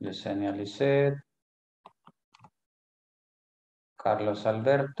 Yesenia Lisset. Carlos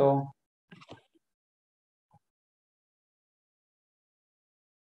Alberto.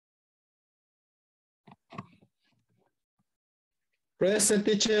 Present,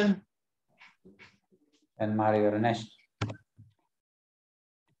 teacher. And Mario Ernesto.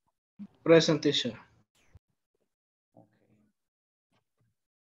 Present, teacher.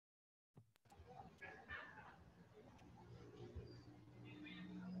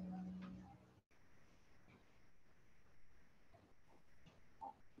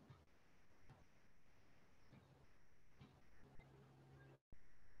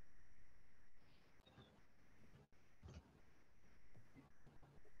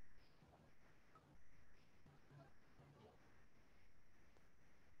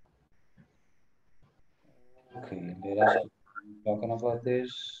 Okay, let us talking about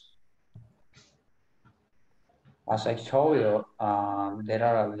this. As I told you, there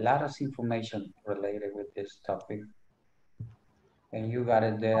are a lot of information related with this topic. And you got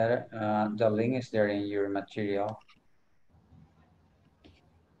it there. The link is there in your material.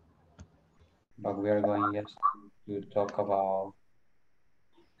 But we are going just to talk about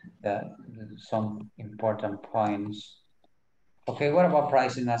some important points. Okay, what about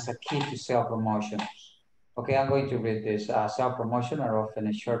pricing as a key to self-promotion? Okay, I'm going to read this. Self-promotion are often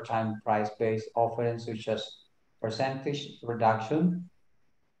a short-time price-based offerings such as percentage reduction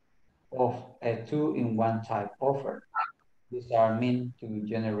of a two-in-one type offer. These are meant to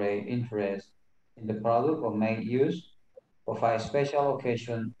generate interest in the product or make use of a special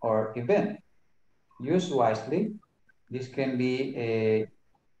occasion or event. Used wisely, this can be a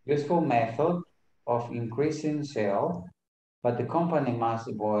useful method of increasing sales, but the company must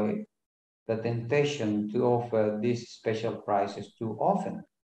avoid the temptation to offer these special prices too often.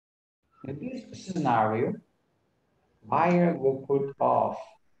 In this scenario, buyer will put off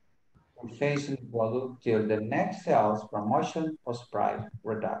purchasing the product till the next sales promotion or price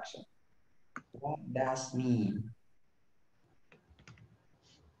reduction. What does mean?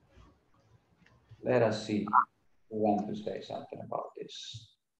 Let us see who wants to say something about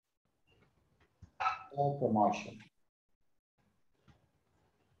this. Promotion.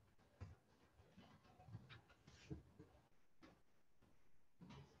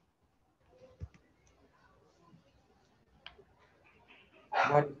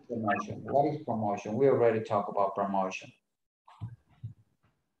 What is promotion? What is promotion? We already talked about promotion.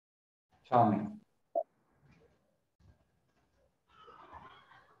 Tell me.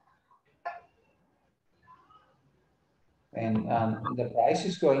 And the price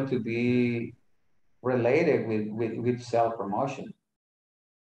is going to be related with self-promotion.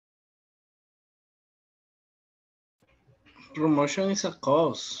 Promotion is a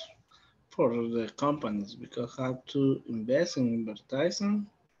cost for the companies because have to invest in advertising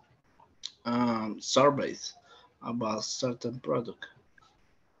surveys about certain product.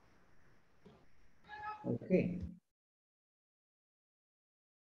 Okay.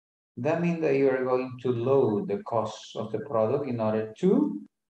 That means that you are going to lower the cost of the product in order to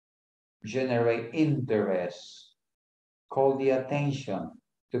generate interest, call the attention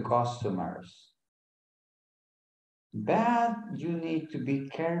to customers. But you need to be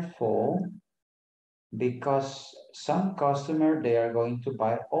careful because some customers, they are going to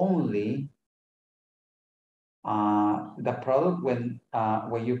buy only the product when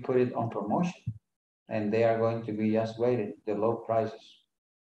you put it on promotion. and they are going to be just waiting, the low prices.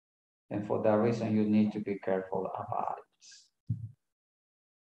 And for that reason, you need to be careful about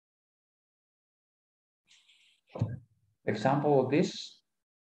it. Example of this,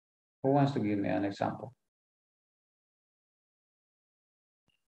 who wants to give me an example?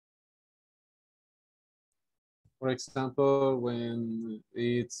 For example, when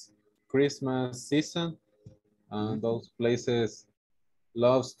it's Christmas season, those places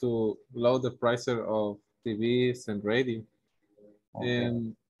loves to lower the price of TVs and radio. Okay.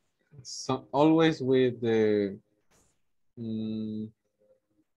 And so always with the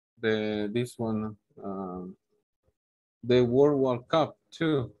this one the World Cup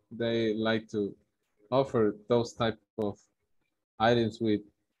too. They like to offer those type of items with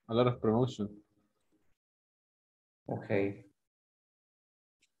a lot of promotion. Okay.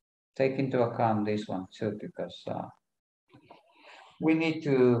 Take into account this one too, because we need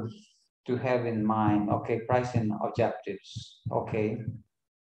to have in mind, okay, pricing objectives. Okay,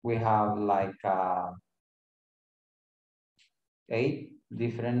 we have like 8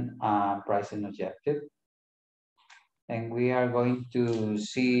 different pricing objectives, and we are going to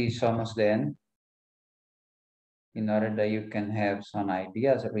see some of them in order that you can have some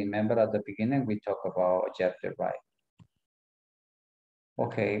ideas. Remember at the beginning we talked about objective, right?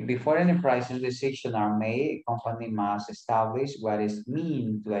 Okay, before any pricing decisions are made, company must establish what is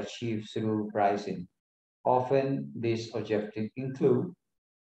meant to achieve through pricing. Often these objectives include,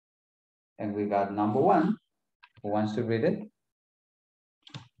 and we got number 1. Who wants to read it?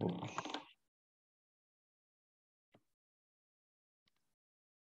 Oops.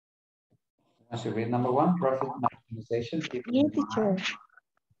 Wants to read number 1, profit maximization. Yeah, teacher.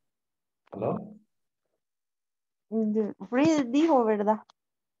 Hello? Read dijo, ¿verdad?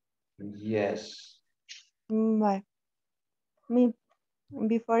 Yes. Vale.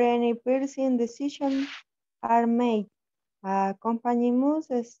 Before any purchasing decision are made, a company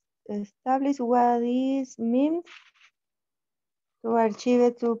must establish what is meant to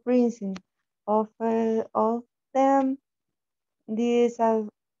achieve to pricing. Of them, these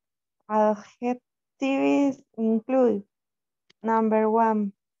adjectives include: number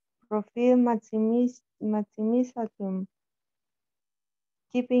 1, profit maximization,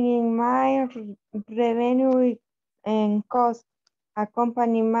 keeping in mind revenue and cost. A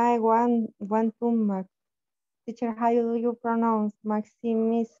company might want to max. Teacher, how do you pronounce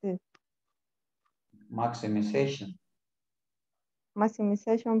maximize? Maximization.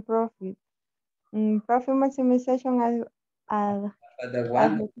 Maximization profit. Profit maximization But the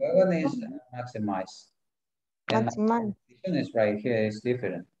one is maximize. And maximize. maximization is right here, it's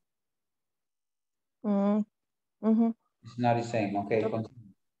different. It's not the same. Okay, continue.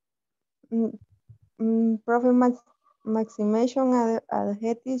 Profit maximization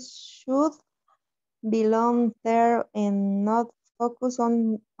adjectives should be long term and not focus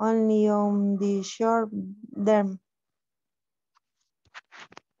only on the short term.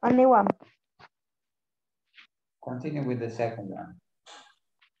 Only one. Continue with the second one.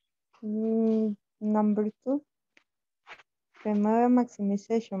 Number 2. Remove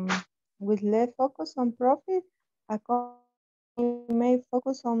maximization. With less focus on profit, a company may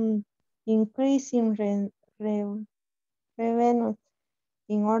focus on increasing revenue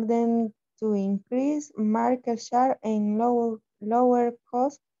in order to increase market share and lower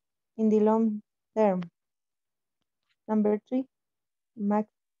costs in the long term. Number 3,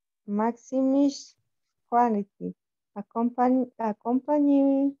 maximize quality. A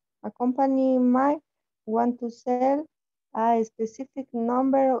company might want to sell a specific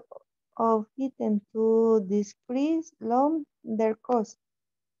number of items to decrease their cost.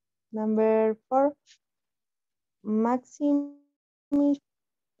 Number 4, maximize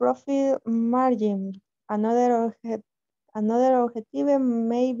profit margin. Another objective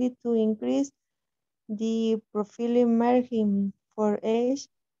may be to increase the profit margin for each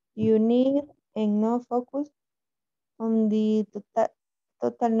unit and not focus on the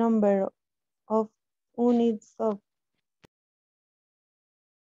total number of units sold.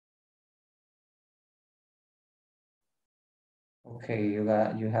 Okay,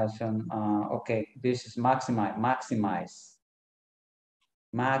 you have some okay, this is maximize.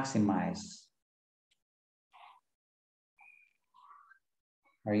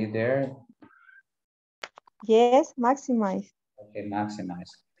 Are you there? Yes, maximize. Okay, maximize.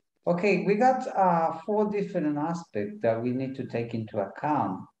 Okay, we got 4 different aspects that we need to take into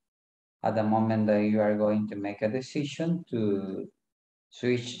account at the moment that you are going to make a decision to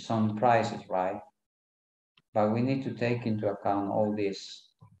switch some prices, right? But we need to take into account all this.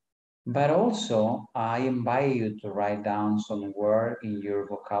 But also, I invite you to write down some word in your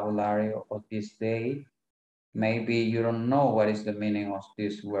vocabulary of this day. Maybe you don't know what is the meaning of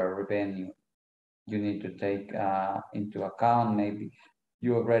this word revenue. You need to take into account, maybe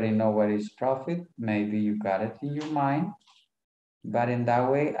you already know what is profit. Maybe you got it in your mind. But in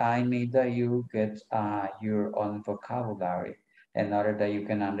that way, I need that you get your own vocabulary in order that you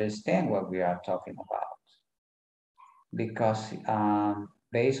can understand what we are talking about. Because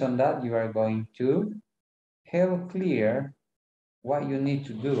based on that, you are going to have clear what you need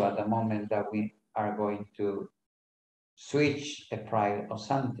to do at the moment that we are going to switch a price or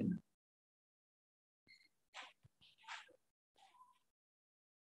something.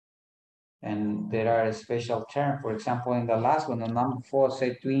 And there are a special term, for example, in the last one, the number 4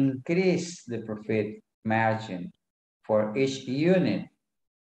 said to increase the profit margin for each unit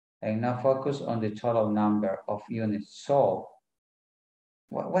and not focus on the total number of units sold.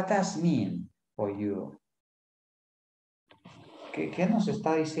 What does mean for you? ¿Qué nos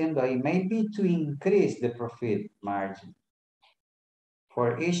está diciendo ahí? Maybe to increase the profit margin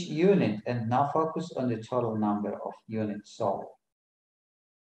for each unit and not focus on the total number of units sold.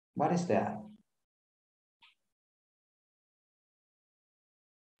 What is that?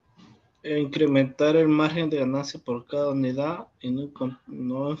 Incrementar el margen de ganancia por cada unidad y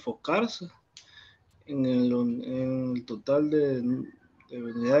no enfocarse en el total de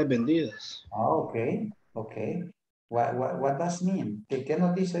unidades vendidas. Oh, okay, okay. What does mean? ¿Qué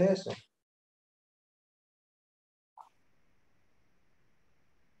nos dice eso?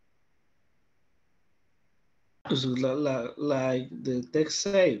 Like the text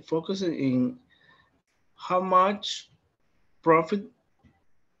say, focusing in how much profit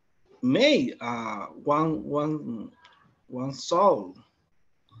made one sold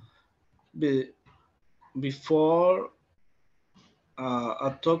before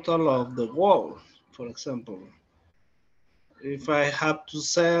a total of the wall. For example, if I have to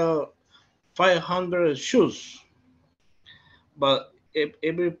sell 500 shoes, but if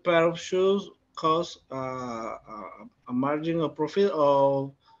every pair of shoes costs a margin of profit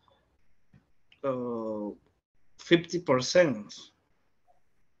of 50%.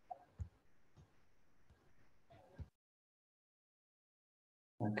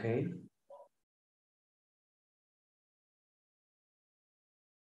 Okay.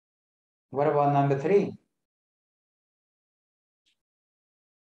 What about number 3?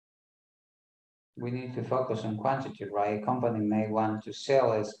 We need to focus on quantity, right? A company may want to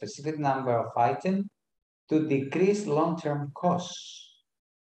sell a specific number of items to decrease long-term costs.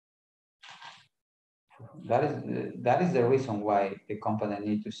 That is the reason why the company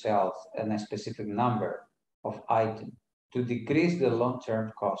needs to sell a specific number of items to decrease the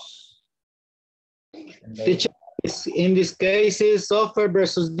long-term costs. In this case, is offer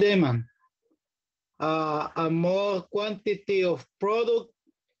versus demand. A more quantity of product,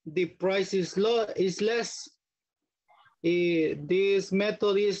 the price is less. This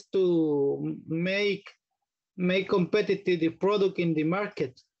method is to make competitive the product in the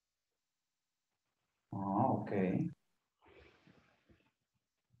market. Oh, okay.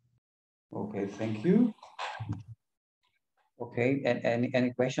 Okay, thank you. Okay, and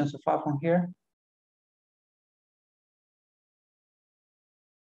any questions so far from here?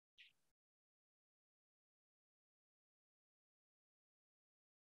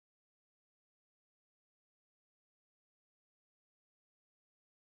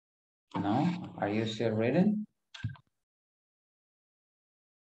 No? Are you still reading?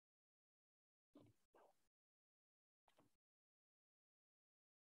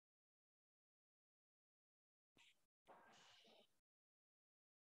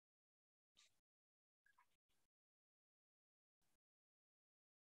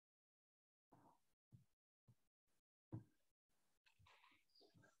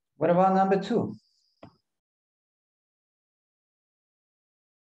 What about number 2?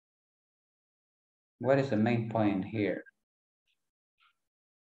 What is the main point here?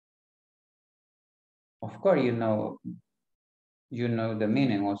 Of course, you know the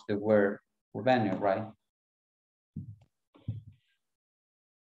meaning of the word revenue, right?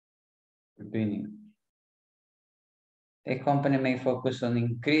 Revenue. A company may focus on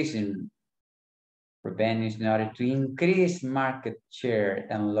increasing revenues in order to increase market share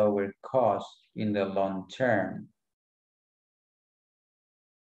and lower costs in the long term.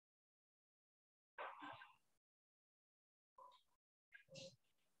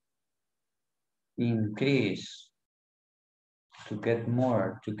 Increase to get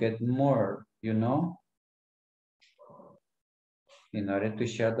more, you know, in order to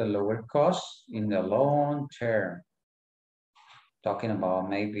share the lower costs in the long term. talking about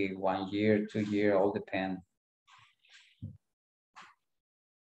maybe 1 year, 2 year, all depend.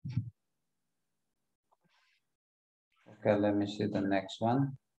 Okay, let me see the next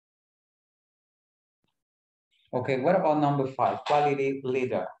one. Okay, what about number 5, quality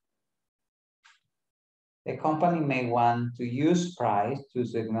leader? A company may want to use price to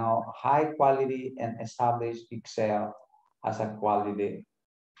signal high quality and establish itself as a quality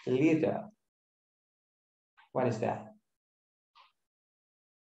leader. What is that?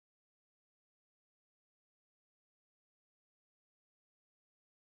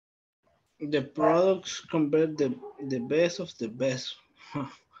 The products convert the best of the best.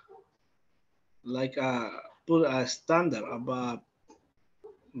 Like put a standard about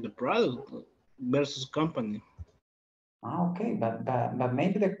the product versus company. Okay, but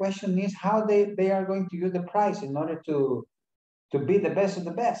maybe the question is how they are going to use the price in order to be the best of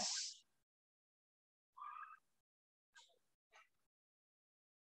the best.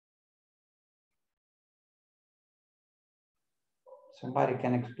 Somebody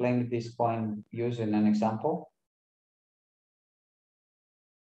can explain this point using an example?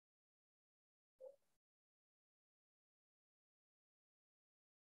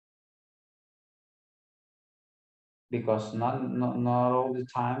 Because not all the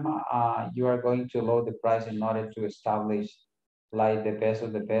time you are going to lower the price in order to establish like the best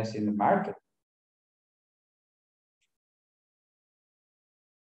of the best in the market.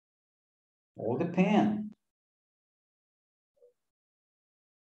 All depend.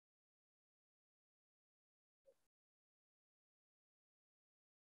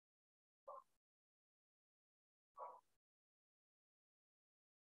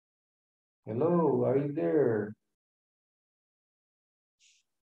 Hello, are you there?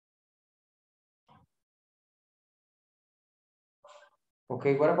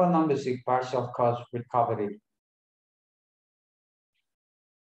 Okay, what about number 6, partial cost recovery?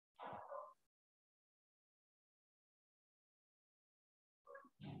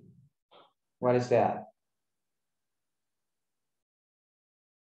 What is that?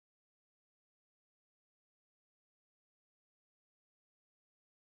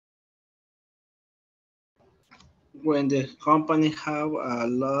 When the company have a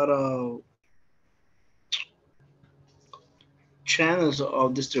lot of channels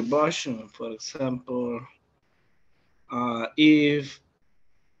of distribution, for example, if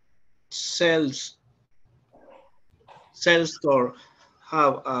sales store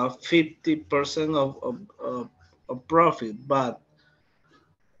have a 50% of profit, but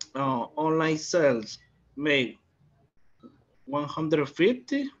online sales make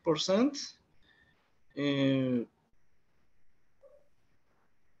 150%,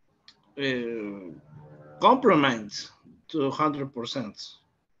 complements to 100%.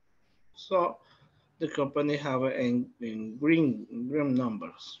 So the company have in green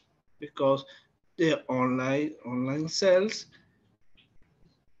numbers because the online sales,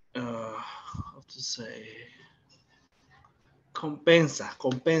 how to say, compensa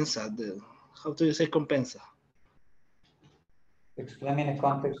the, how do you say compensa? Explain in the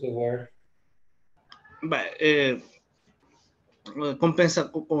context of the word. But,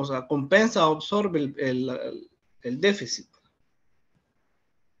 compensa, absorbe el déficit.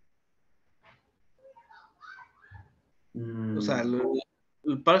 O sea,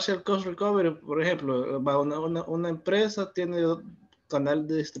 el partial cost recovery, por ejemplo, una empresa tiene canal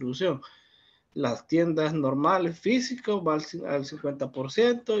de distribución. Las tiendas normales físicas van al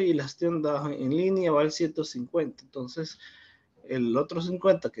 50% y las tiendas en línea van al 150%. Entonces, el otro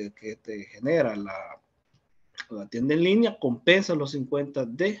 50% que te genera la tienda en línea compensa los 50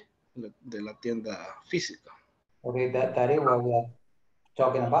 de la tienda física. Okay, that is what we are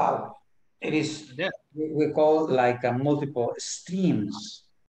talking about. It is, we call like a multiple streams.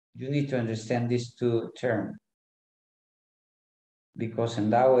 You need to understand these two terms. Because in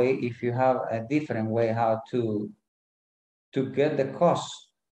that way, if you have a different way how to get the cost,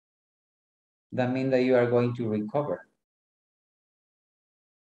 that means that you are going to recover.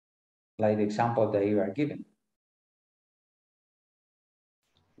 Like the example that you are giving.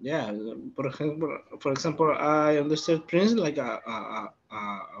 Yeah, for example, I understand Prince like a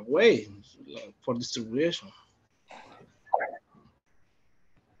way for distribution.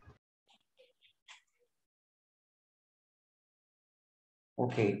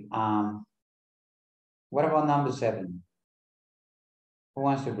 Okay, what about number 7? Who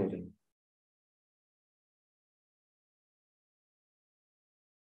wants to read it?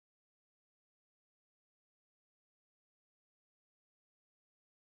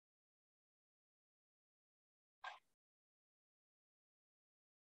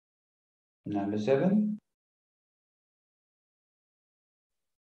 Number 7.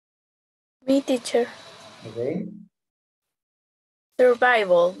 Me, teacher. Okay.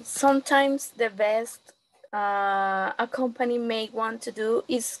 Survival. Sometimes the best a company may want to do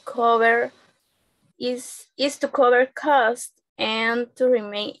is to cover costs and to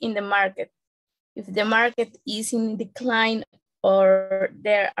remain in the market. If the market is in decline or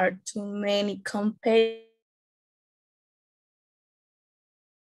there are too many competitors,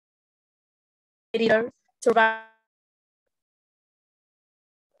 survival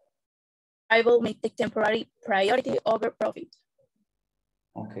may take temporary priority over profit.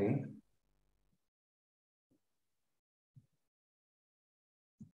 Okay.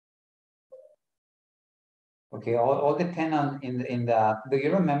 Okay, all depend on in the, do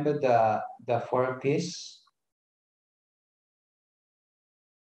you remember the 4 piece?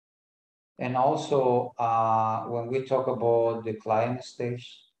 And also when we talk about the client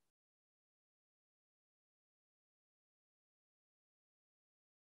stage.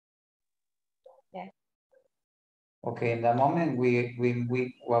 Yeah. Okay, in the moment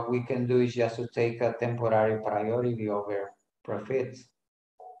what we can do is just to take a temporary priority over profits.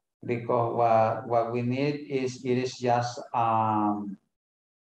 Because what we need is it is just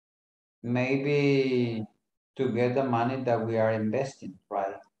maybe to get the money that we are investing,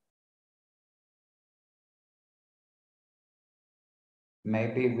 right?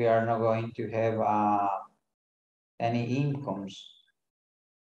 Maybe we are not going to have any incomes,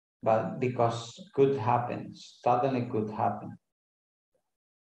 but because could happen, suddenly could happen.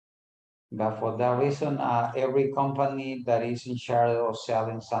 But for that reason, every company that is in charge of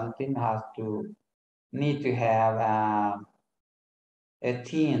selling something need to have a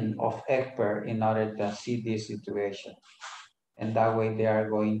team of experts in order to see this situation. And that way they are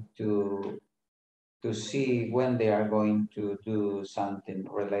going to see when they are going to do something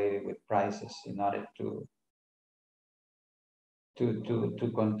related with prices in order to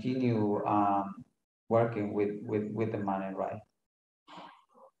continue working with the money, right?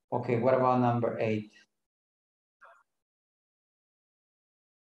 Okay, what about number 8?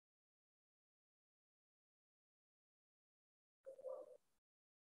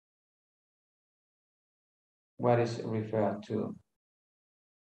 What is it referred to?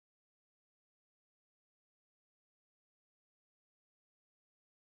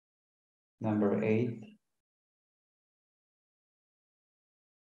 Number 8.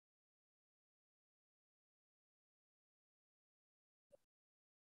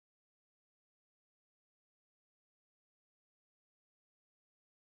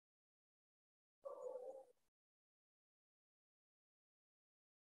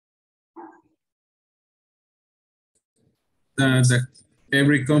 That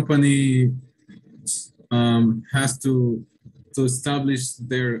every company has to establish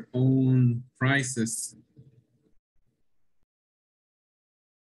their own prices.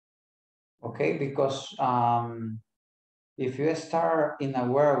 Okay, because if you start in a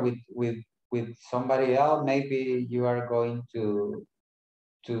war with somebody else, maybe you are going to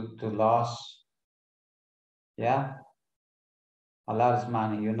lose, yeah, a lot of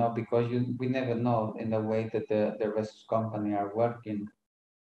money, you know, because we never know in the way that the rest of the company are working,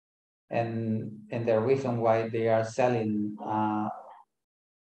 and the reason why they are selling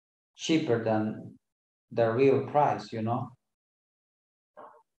cheaper than the real price, you know.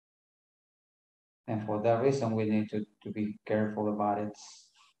 And for that reason, we need to be careful about it.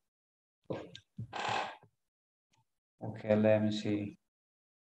 Okay, let me see.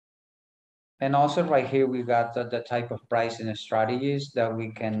 And also right here, we got the type of pricing strategies that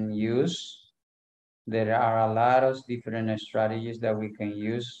we can use. There are a lot of different strategies that we can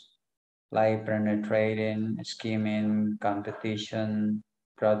use, like penetrating, skimming, competition,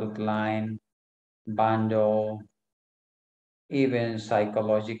 product line, bundle, even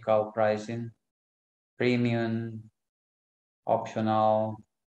psychological pricing, premium, optional,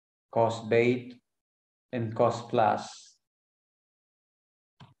 cost based, and cost plus.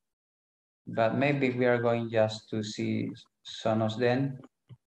 But maybe we are going just to see some of them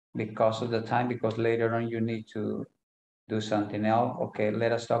because of the time, because later on you need to do something else. Okay,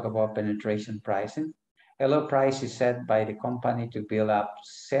 let us talk about penetration pricing. A low price is set by the company to build up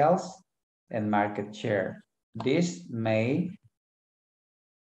sales and market share. This may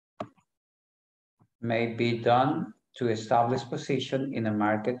be done to establish position in a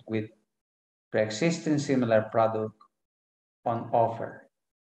market with pre-existing similar product on offer.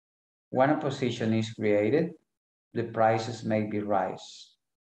 When a position is created, the prices may be raised.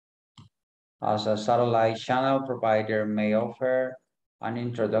 As a satellite channel provider may offer an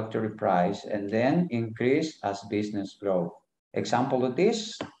introductory price and then increase as business grows. Example of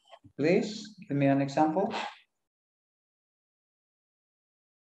this, please give me an example.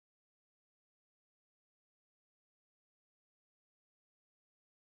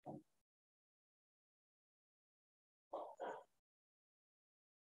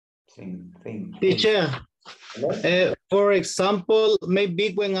 Same thing. Teacher, for example,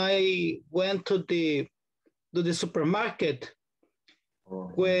 maybe when I went to the supermarket,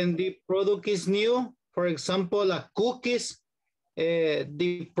 when the product is new, for example, a cookies,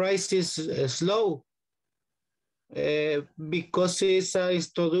 the price is low because it's an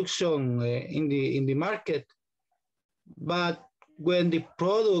introduction in the market. But when the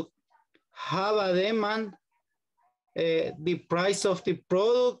product have a demand, the price of the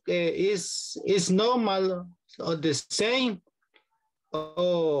product is normal or the same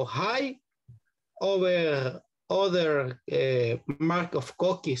or high over other mark of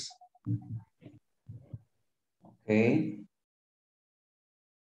cookies. Okay.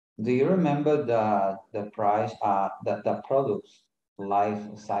 Do you remember the price, the product's life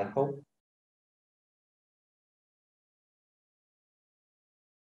cycle?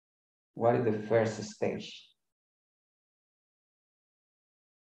 What is the first stage?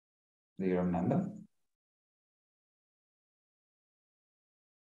 Do you remember?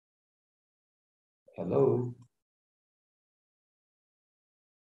 Hello?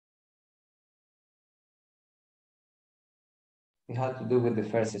 It had to do with the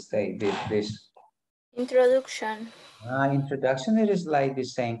first stage, this. Introduction. Introduction, it is like the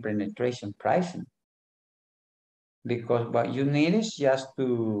same penetration pricing. Because what you need is just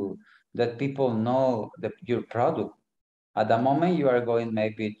that people know your product. At the moment you are going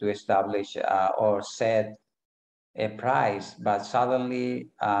maybe to establish or set a price, but suddenly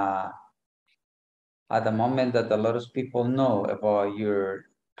at the moment that a lot of people know about your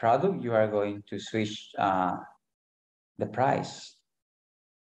product, you are going to switch the price.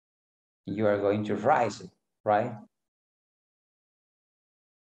 You are going to rise it, right?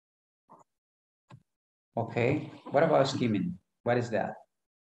 Okay, what about skimming? What is that?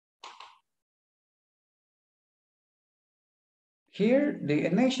 Here, the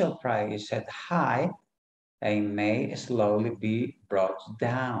initial price is set high and may slowly be brought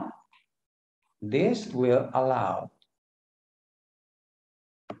down. This will allow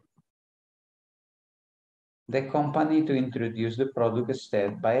the company to introduce the product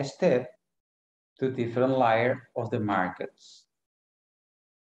step by step to different layers of the markets.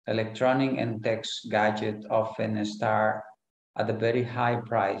 Electronic and text gadgets often start at a very high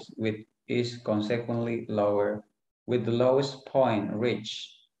price, which is consequently lower, with the lowest point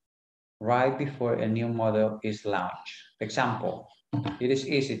reached right before a new model is launched. Example, it is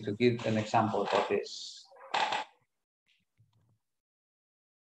easy to give an example of this.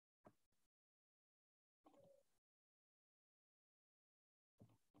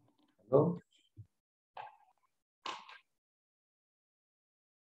 Hello?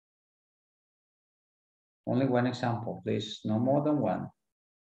 Only one example, please, no more than one.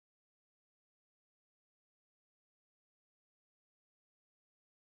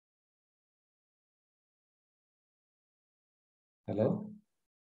 Hello?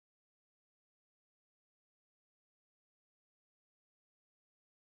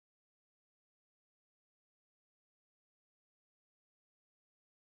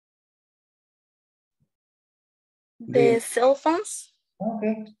 The cell phones?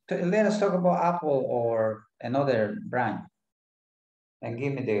 Okay, let us talk about Apple or another brand. And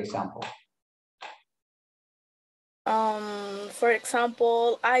give me the example. For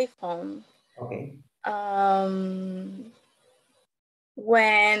example, iPhone. Okay.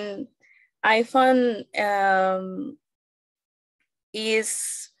 When iPhone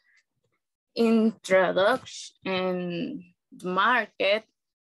is introduced in the market,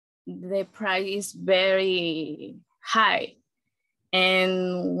 the price is very high.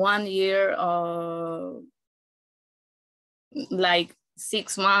 And 1 year or like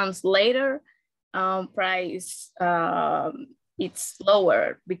 6 months later, price it's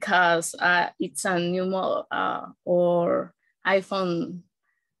lower because it's a new model or iPhone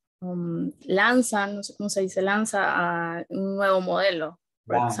lanza, no sé cómo se dice, lanza un nuevo modelo,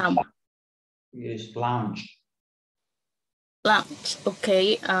 for example. Yes, launch. Launch,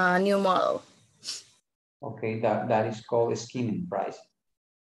 okay, a new model. Okay, that is called skimming price.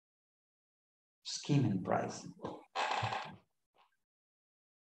 Skimming price.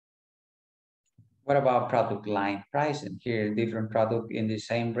 What about product line pricing? Here, different product in the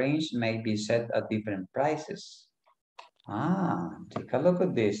same range may be set at different prices. Take a look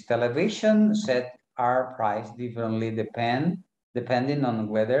at this. Television set our price differently depending on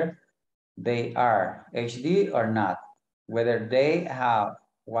whether they are HD or not, whether they have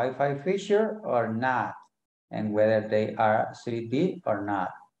Wi-Fi feature or not, and whether they are 3D or not.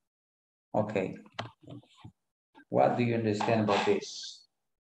 Okay. What do you understand about this?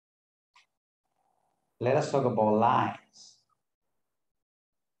 Let us talk about lines.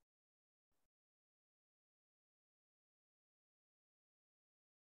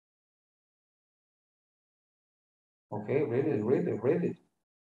 Okay, read it.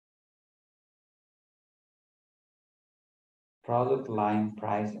 Product line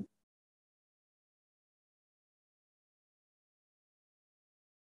pricing.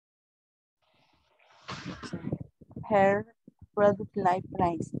 Her product line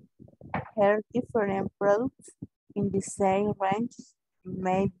price. Her different products in the same range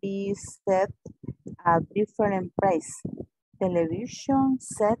may be set at different price. Television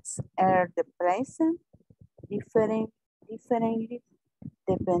sets are the price differently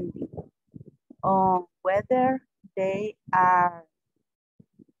depending on whether they are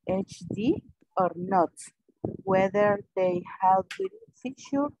HD or not, whether they have good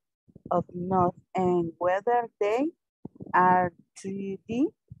feature or not, and whether they are 3D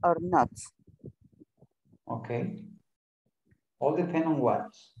or not. Okay. All depend on what?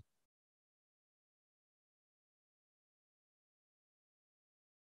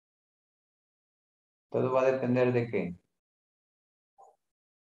 Todo va a depender de qué.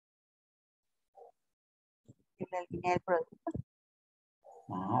 La línea del producto.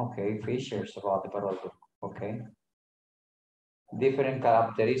 Okay, features about the product. Okay. Different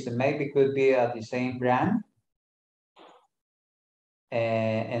characteristics. Maybe could be the same brand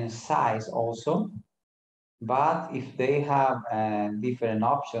and size also. But if they have a different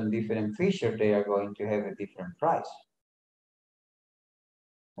option, different feature, they are going to have a different price.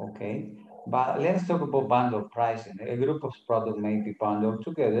 Okay, but let's talk about bundle pricing. A group of products may be bundled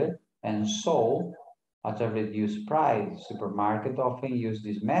together and sold at a reduced price. Supermarkets often use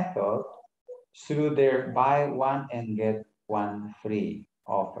this method through their buy one and get one free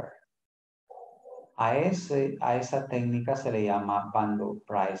offer. A esa técnica se le llama bundle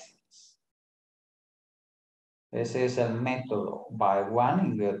pricing. Ese es el método, buy one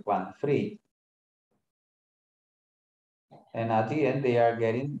and get one free. And at the end, they are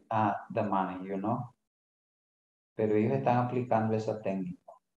getting the money, you know. Pero ellos están aplicando esa técnica.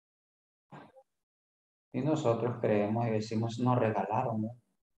 Y nosotros creemos y decimos, nos regalaron, ¿no?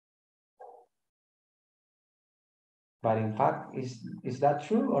 But in fact, is that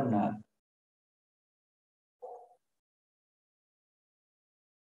true or not?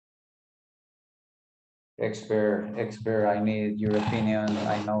 Expert, I need your opinion.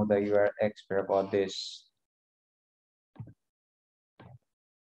 I know that you are expert about this.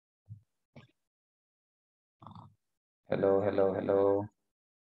 Hello.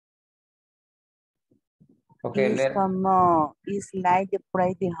 Okay, Es like the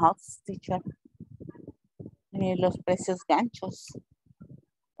price the house, teacher. Los precios ganchos.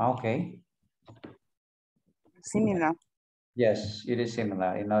 Okay. Similar. Yes, it is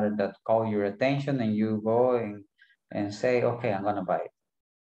similar. In order that call your attention and you go and say, okay, I'm gonna buy it.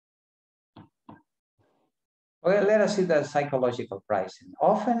 Well, let us see the psychological pricing.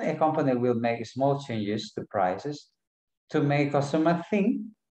 Often a company will make small changes to prices to make customer think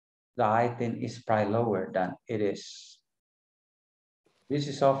the item is priced lower than it is. This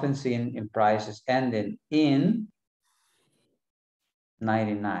is often seen in prices ending in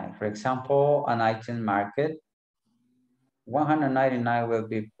 99. For example, an item market 199 will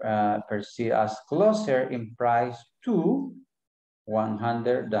be perceived as closer in price to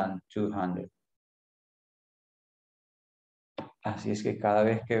 100 than 200. Así es que cada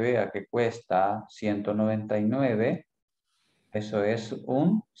vez que vea que cuesta 199, eso es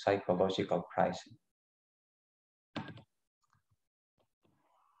un psychological pricing.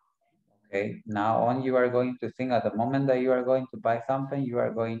 Okay, now on you are going to think at the moment that you are going to buy something, you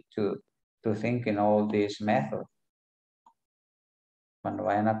are going to think in all these methods. Cuando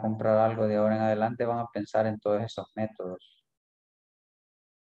vayan a comprar algo de ahora en adelante, van a pensar en todos esos métodos.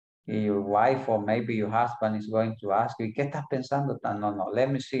 Y your wife or maybe your husband is going to ask you, ¿qué estás pensando? No,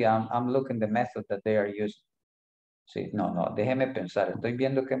 let me see, I'm looking the method that they are using. Sí, no, déjeme pensar, estoy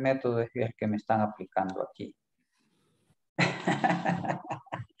viendo qué método es el que me están aplicando aquí.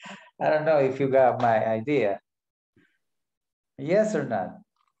 I don't know if you got my idea. Yes or not?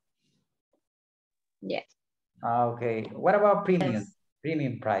 Yes. Okay, what about premium? Yes.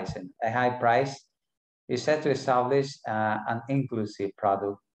 Premium pricing. A high price is set to establish an inclusive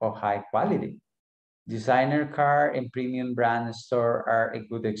product of high quality. Designer car and premium brand store are a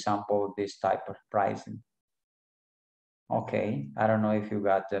good example of this type of pricing. Okay, I don't know if you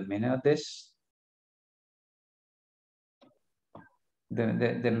got the meaning of this.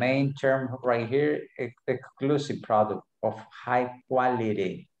 The main term right here, exclusive product of high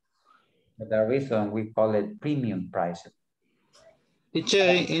quality. The reason we call it premium pricing. Teacher,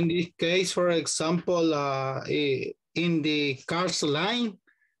 in this case, for example, in the cars line,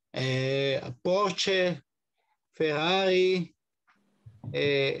 Porsche, Ferrari,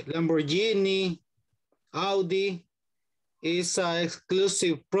 Lamborghini, Audi, is an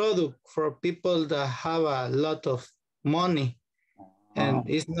exclusive product for people that have a lot of money. And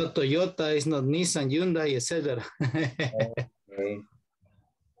it's not Toyota, it's not Nissan, Hyundai, etc. Okay.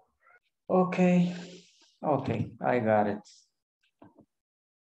 Okay. Okay, I got it.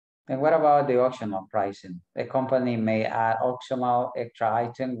 And what about the optional pricing? A company may add optional extra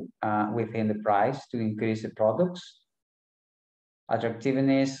item within the price to increase the products.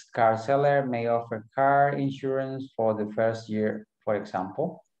 Attractiveness, car seller may offer car insurance for the first year, for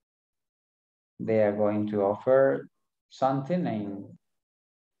example. They are going to offer something and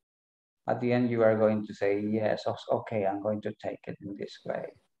at the end you are going to say, yes, okay, I'm going to take it in this way.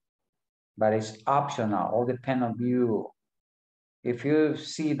 But it's optional, all depends on you. If you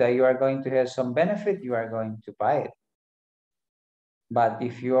see that you are going to have some benefit, you are going to buy it. But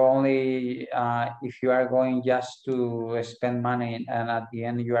if you only, if you are going just to spend money and at the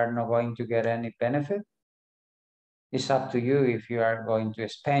end you are not going to get any benefit, it's up to you if you are going to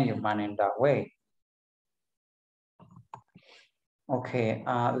spend your money in that way. Okay,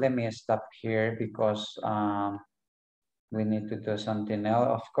 let me stop here because we need to do something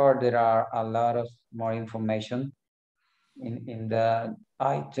else. Of course, there are a lot of more information in the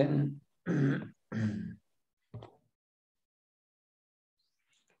item.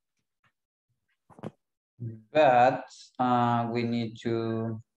 But we need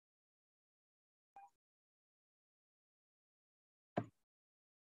to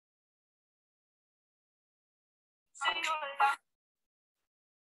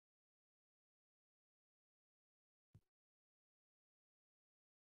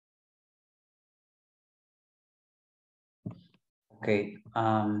okay,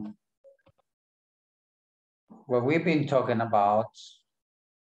 what we've been talking about,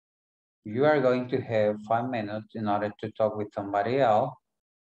 you are going to have 5 minutes in order to talk with somebody else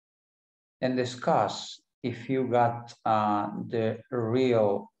and discuss if you got the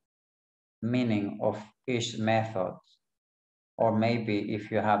real meaning of each method, or maybe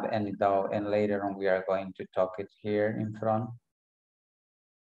if you have any doubt and later on we are going to talk it here in front.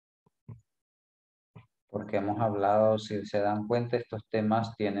 Porque hemos hablado, si se dan cuenta, estos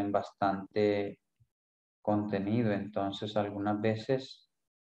temas tienen bastante contenido, entonces algunas veces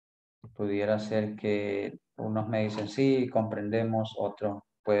pudiera ser que unos me dicen sí, comprendemos, otros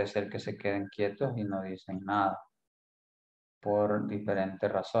puede ser que se queden quietos y no dicen nada por diferentes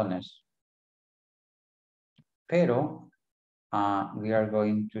razones. Pero we are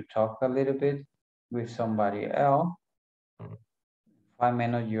going to talk a little bit with somebody else. 5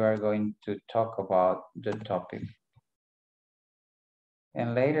 minutes you are going to talk about the topic.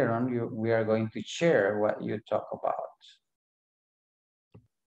 And later on we are going to share what you talk about.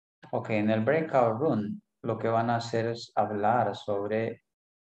 Ok, en el breakout room lo que van a hacer es hablar sobre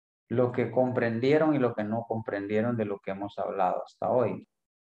lo que comprendieron y lo que no comprendieron de lo que hemos hablado hasta hoy.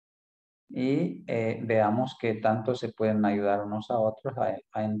 Y veamos qué tanto se pueden ayudar unos a otros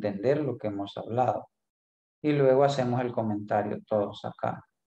a entender lo que hemos hablado. Y luego hacemos el comentario todos acá.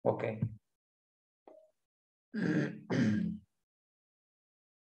 Ok.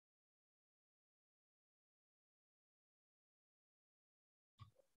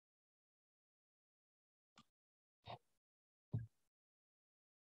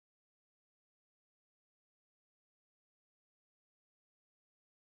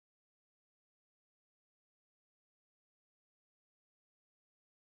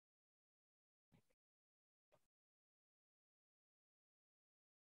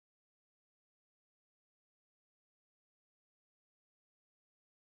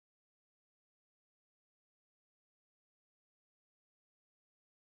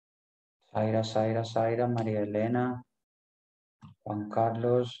 Zaira, María Elena, Juan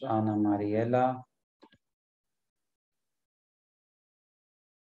Carlos, Ana Mariela.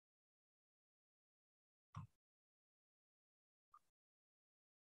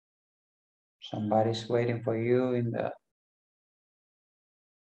 Somebody's waiting for you in the...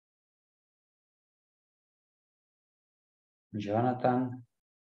 Jonathan.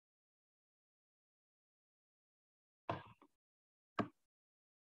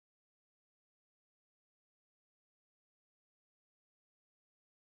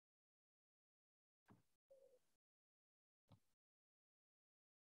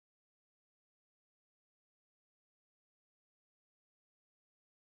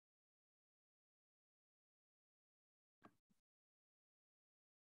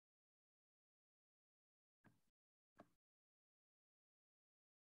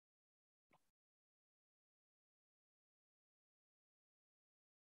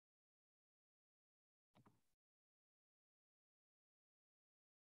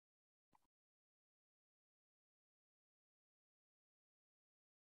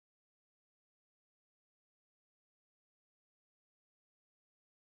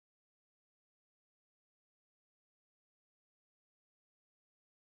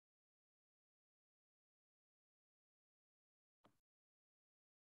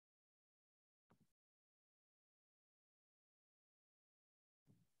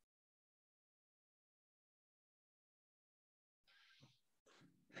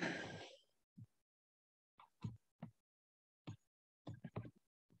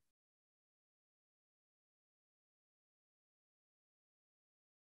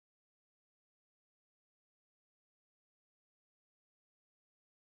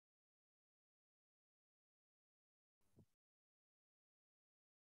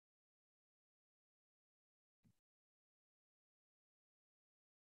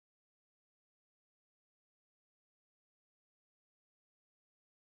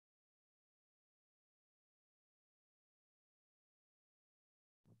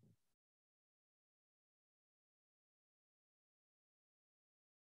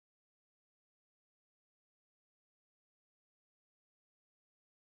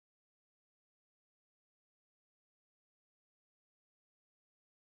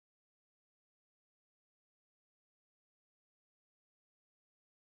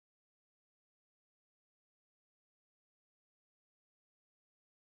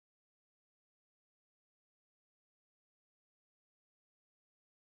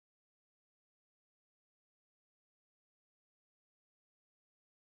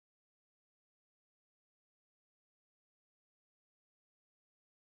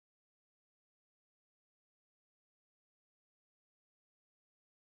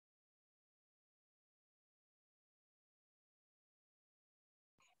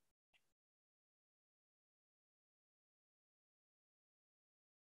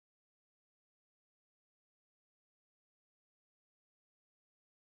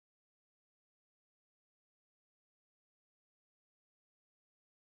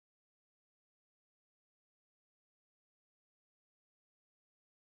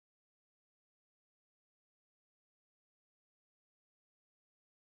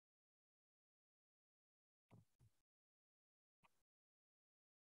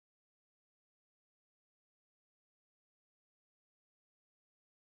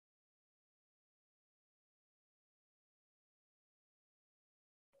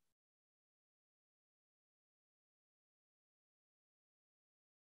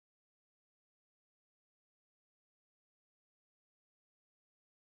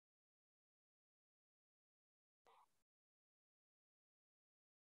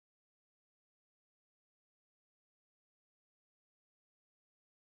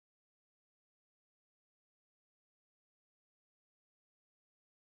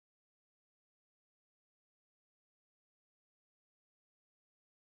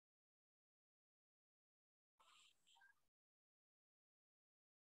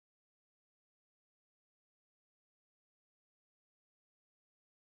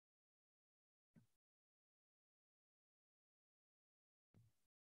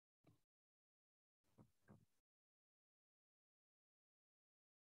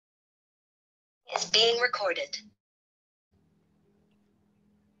 is being recorded.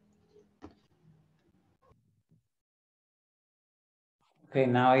 Okay,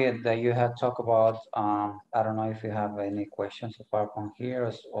 now that you have talked about, I don't know if you have any questions apart from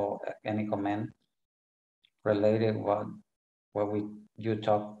here or any comment related what you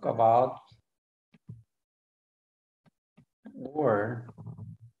talk about, or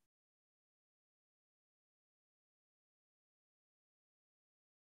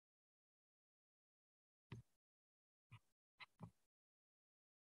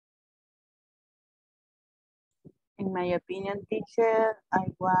In my opinion, teacher, I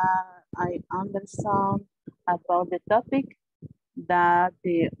understand about the topic that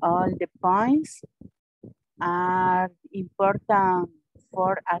all the points are important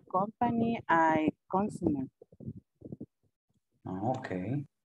for a company I consumer. okay.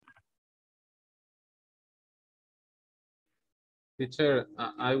 Teacher,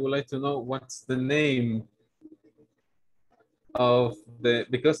 I would like to know what's the name of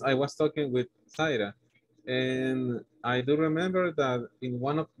because I was talking with Zaira, and I do remember that in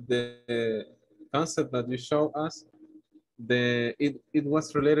one of the concepts that you showed us, it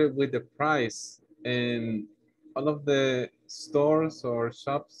was related with the price, and all of the stores or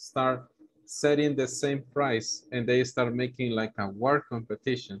shops start setting the same price, and they start making like a war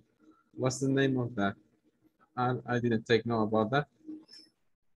competition. What's the name of that? I didn't take note about that.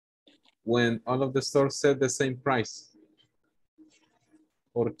 When all of the stores set the same price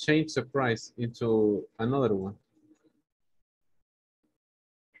or change the price into another one.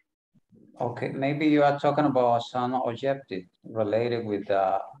 Okay, maybe you are talking about some objective related with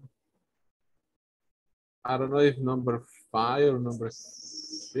I don't know if number 5 or number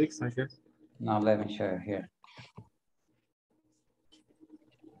 6, I guess. Now let me show you here.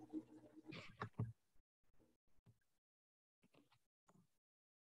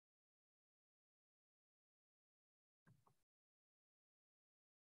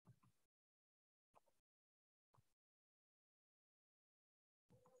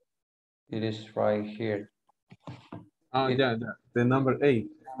 It is right here. Oh, yeah, the number 8.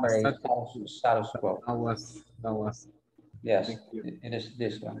 Number 8, status quo. That was. Yes, it is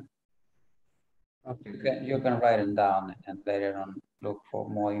this one. Okay. You can write it down and later on look for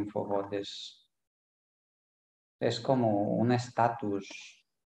more info about this. Es como un estatus,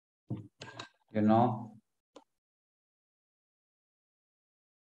 you know.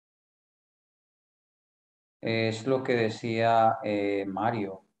 Es lo que decía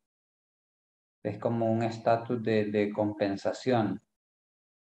Mario. Es como un estatus de compensación.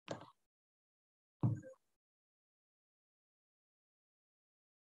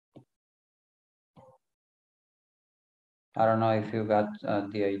 I don't know if you got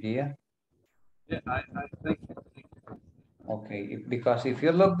the idea. Yeah, I think. Okay, because if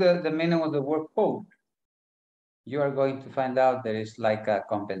you look the meaning of the word code, you are going to find out that it's like a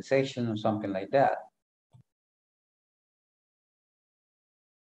compensation or something like that.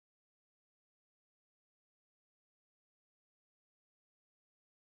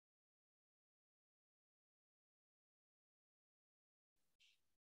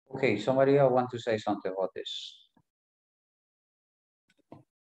 Okay, somebody else want to say something about this?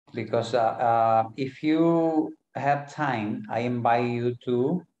 Because if you have time, I invite you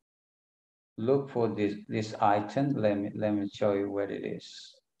to look for this item. Let me show you where it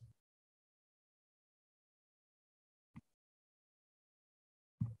is.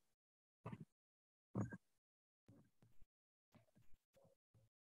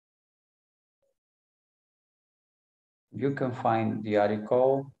 You can find the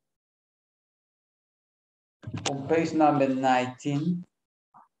article on page number 19.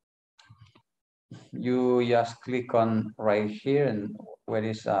 You just click on right here and where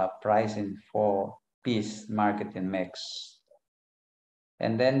is pricing for piece marketing mix.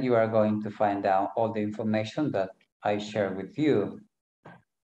 And then you are going to find out all the information that I share with you.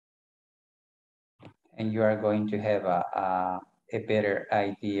 And you are going to have a better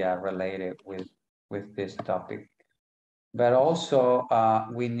idea related with this topic. But also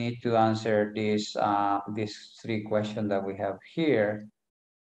we need to answer these 3 questions that we have here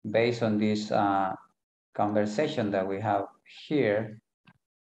based on this conversation that we have here.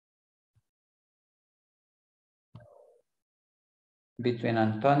 Between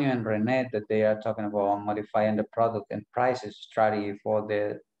Antonio and Rene, that they are talking about modifying the product and prices strategy for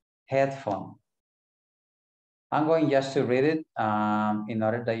the headphone. I'm going just to read it in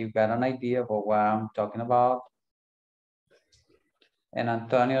order that you got an idea about what I'm talking about. And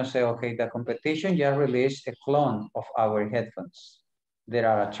Antonio said, okay, the competition just released a clone of our headphones. They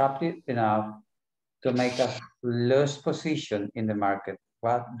are attractive enough to make us lose position in the market.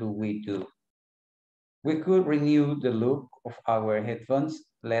 What do we do? We could renew the look of our headphones.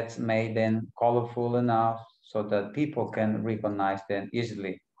 Let's make them colorful enough so that people can recognize them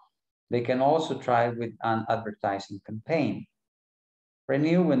easily. They can also try with an advertising campaign.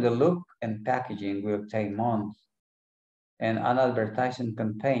 Renewing the look and packaging will take months, and an advertising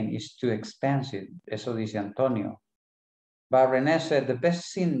campaign is too expensive, eso dice Antonio. But Rene said the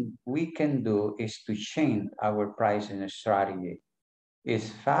best thing we can do is to change our pricing strategy. It's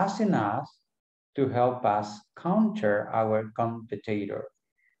fast enough to help us counter our competitor,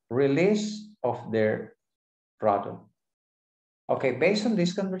 release of their product. Okay, based on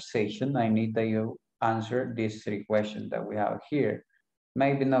this conversation, I need that you answer these three questions that we have here.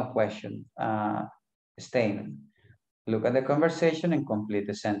 Maybe no question, statement. Look at the conversation and complete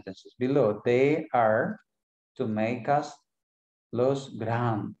the sentences below. They are to make us lose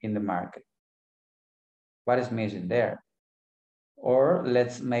ground in the market. What is missing there? Or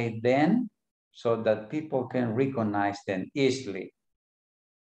let's make them so that people can recognize them easily.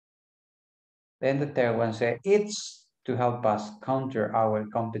 Then the third one says, it's to help us counter our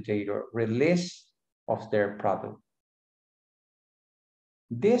competitor release of their product.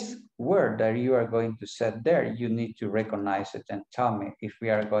 This word that you are going to set there, you need to recognize it and tell me if we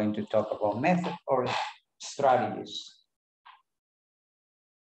are going to talk about method or strategies.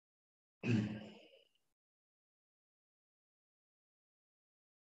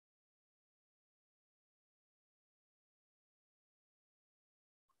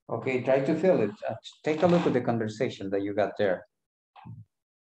 Okay, try to feel it. Take a look at the conversation that you got there.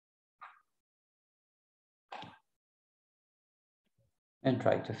 And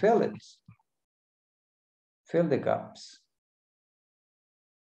try to fill it. Fill the gaps.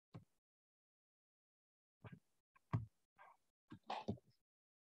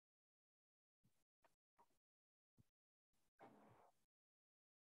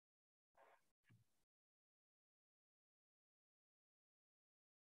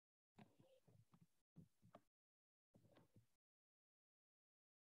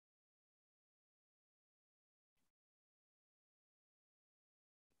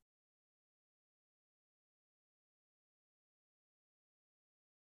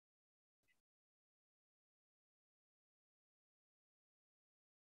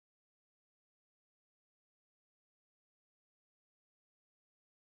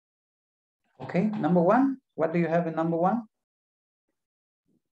 Okay, number one. What do you have in number one?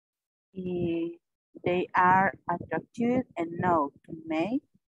 They are attractive enough to make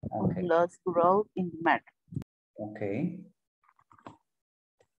less growth in the market. Okay.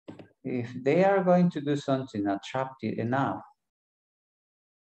 If they are going to do something attractive enough,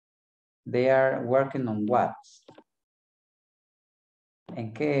 they are working on what?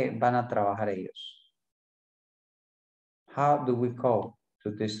 ¿En qué van a trabajar ellos? How do we go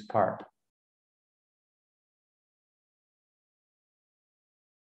to this part?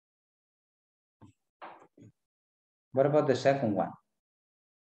 What about the second one?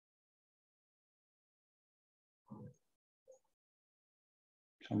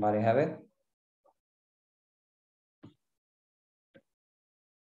 Somebody have it?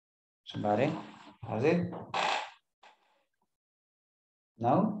 Somebody has it?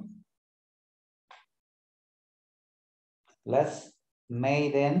 No? Let's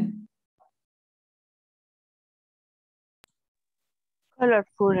make them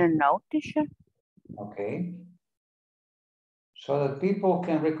Colorful enough, teacher. okay. So that people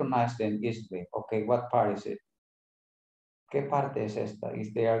can recognize them easily. Okay, what part is it? ¿Qué parte es esta?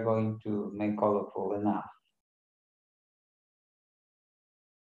 If they are going to make colorful enough.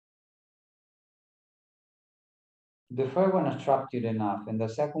 The first one attractive enough, and the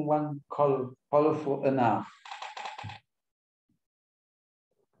second one colorful enough.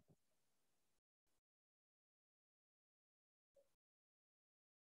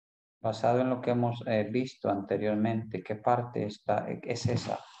 Basado en lo que hemos visto anteriormente, ¿qué parte está, es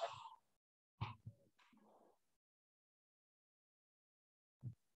esa?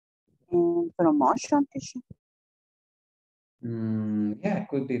 Promotion, teacher. Yeah, it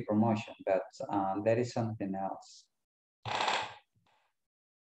could be promotion, but there is something else.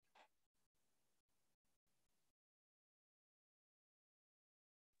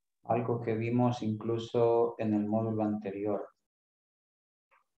 Algo que vimos incluso en el módulo anterior.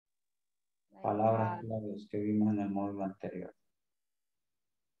 Palabras claves que vimos en el módulo anterior.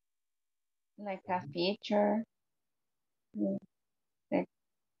 Like a feature, the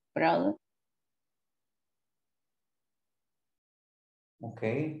product.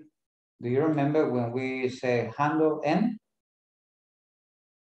 Okay. Do you remember when we say handle and?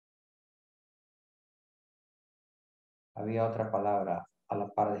 Había otra palabra a la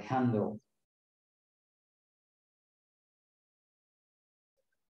par de handle.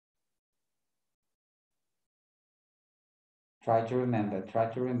 Try to remember, try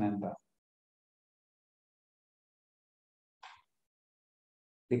to remember.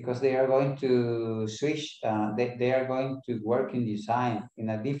 Because they are going to switch, they are going to work in design in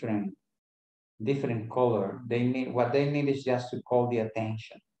a different color. What they need is just to call the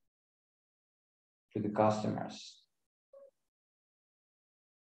attention to the customers.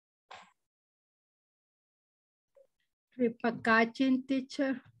 Repackaging,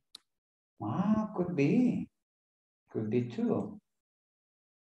 teacher. Could be too.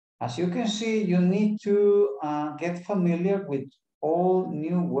 As you can see, you need to get familiar with all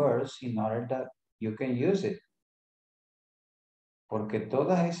new words in order that you can use it. Porque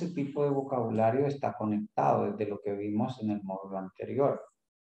todo ese tipo de vocabulario está conectado desde lo que vimos en el módulo anterior.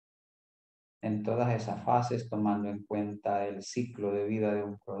 En todas esas fases, tomando en cuenta el ciclo de vida de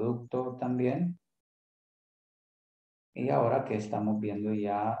un producto también. Y ahora que estamos viendo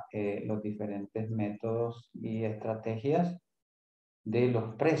ya los diferentes métodos y estrategias de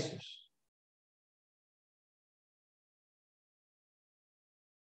los precios.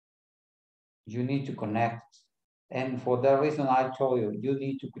 You need to connect. And for that reason, I told you, you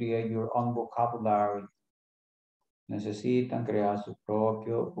need to create your own vocabulary. Necesitan crear su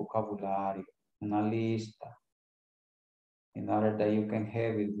propio vocabulario, una lista, in order that you can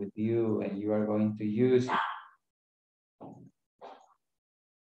have it with you and you are going to use it.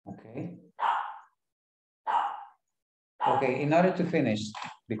 Okay. Okay, in order to finish,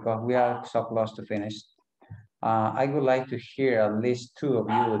 because we are so close to finish, I would like to hear at least two of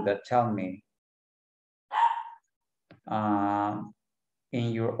you that tell me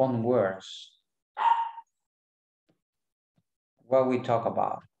in your own words what we talk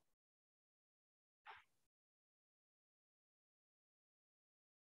about.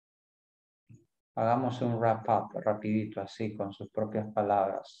 Hagamos un wrap up rapidito así con sus propias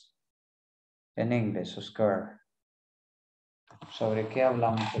palabras. En inglés, Oscar. ¿Sobre qué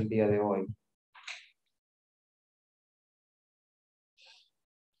hablamos el día de hoy?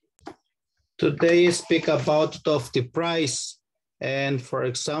 Today speak about of the price and for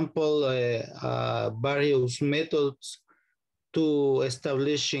example, various methods to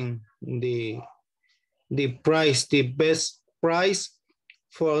establishing the price, the best price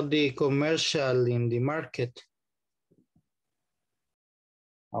for the commercial in the market.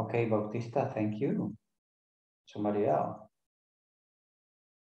 Okay, Bautista, thank you. Somebody else.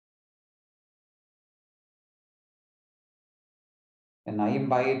 And I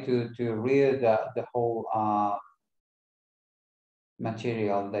invite you to read the whole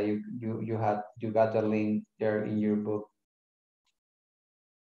material that you got the link there in your book.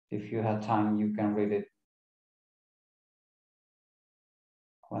 If you have time, you can read it.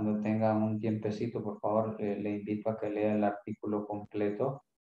 Cuando tengan un tiempecito, por favor, le invito a que lea el artículo completo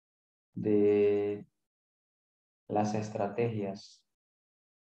de las estrategias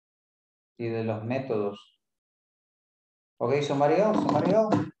y de los métodos. Okay, somebody else,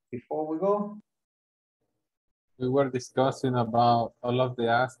 before we go. We were discussing about all of the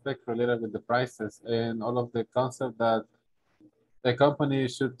aspects related with the prices and all of the concept that the company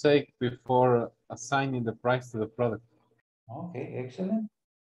should take before assigning the price to the product. Okay, excellent.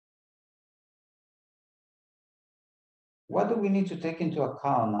 What do we need to take into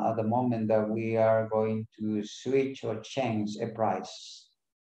account at the moment that we are going to switch or change a price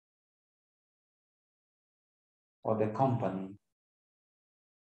for the company?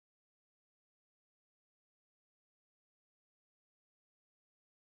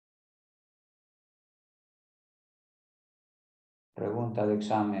 Pregunta de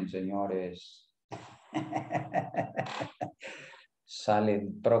examen, señores. Sale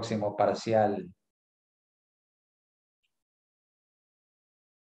el próximo parcial.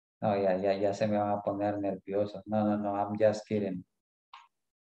 No, ya se me van a poner nerviosos. No, I'm just kidding.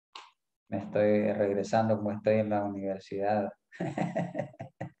 Me estoy regresando como estoy en la universidad.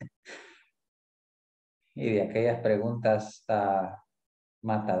 Y de aquellas preguntas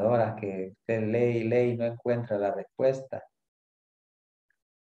matadoras que usted lee y no encuentra la respuesta.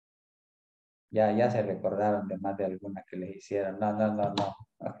 Ya se recordaron de más de algunas que les hicieron. No.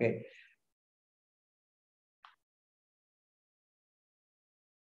 Ok.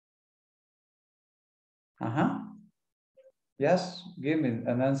 Just give me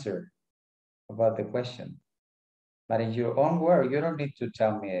an answer about the question. But in your own word, you don't need to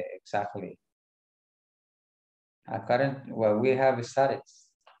tell me exactly. We have studied.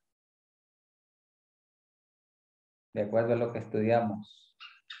 De acuerdo a lo que estudiamos.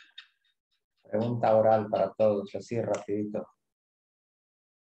 Pregunta oral para todos, así rapidito.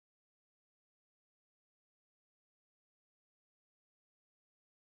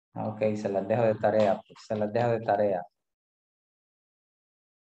 Ok, se las dejo de tarea.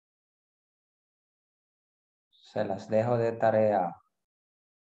 Se las dejo de tarea.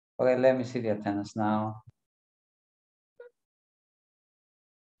 Okay, let me see the attendance now.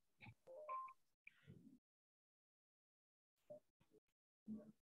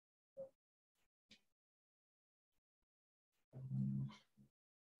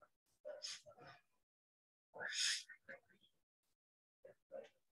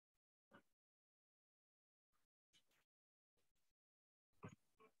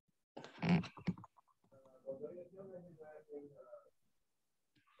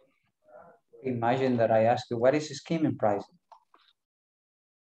 Imagine that I ask you, what is skimming pricing?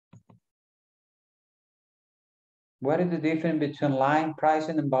 What is the difference between line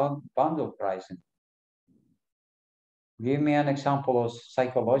pricing and bundle pricing? Give me an example of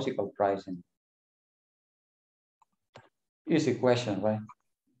psychological pricing. Easy question, right?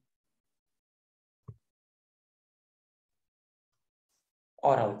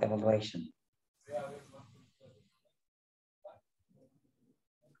 Oral evaluation.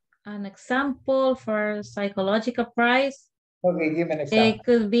 An example for psychological price. Okay, give me an example. It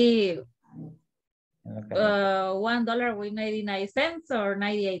could be Okay. $1 with 99 cents or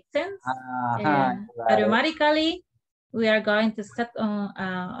 98 cents. And got it. automatically, we are going to set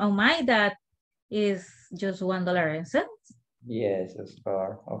on my that is just $1.00. Yes, that's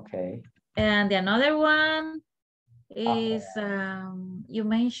correct. Okay. And the another one is you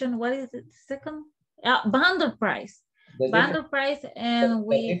mentioned, what is it? Second, bundle price. Bundle price, and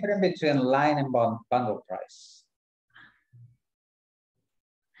the difference between line and bundle price.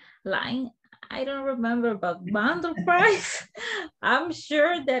 Line, I don't remember about bundle price. I'm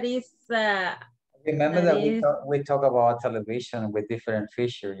sure that is. Remember that we talk about television with different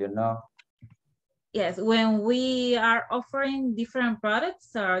features, you know. Yes, when we are offering different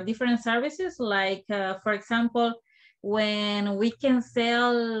products or different services, like for example, when we can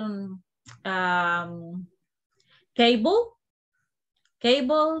sell cable,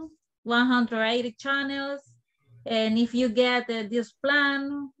 180 channels, and if you get this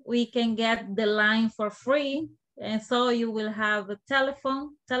plan, we can get the line for free, and so you will have a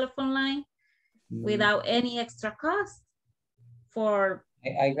telephone line without any extra cost. For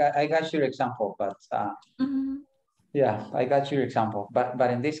I got your example, but yeah, I got your example.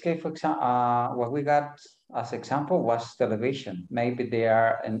 But in this case, for example, what we got as example was television. Maybe they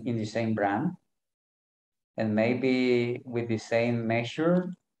are in the same brand, and maybe with the same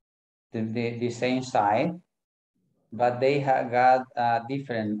measure, the same size, but they have got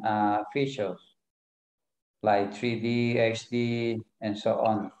different features like 3D, HD, and so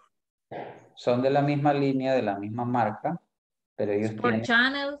on. Son de la misma línea, de la misma marca, pero ellos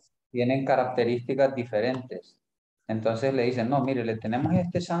tienen características diferentes. Entonces le dicen, no, mire, le tenemos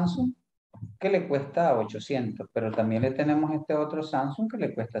este Samsung que le cuesta 800, pero también le tenemos este otro Samsung que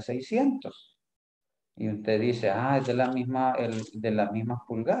le cuesta 600. Y usted dice, es de la misma, de las mismas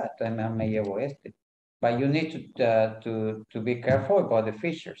pulgadas, entonces mejor me llevo este. But you need to be careful about the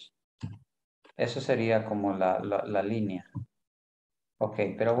features. Eso sería como la línea. Ok,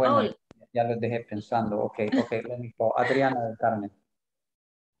 pero bueno, ya los dejé pensando. Ok, let me go. Adriana del Carmen.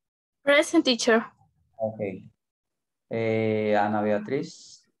 Present, teacher. Ok. Ana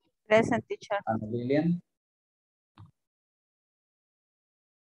Beatriz. Present, teacher. Ana Lilian.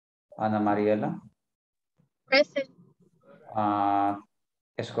 Ana Mariela. Present.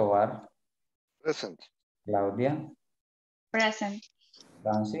 Escobar. Present. Claudia. Present.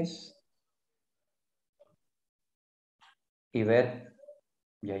 Francis. Ivette.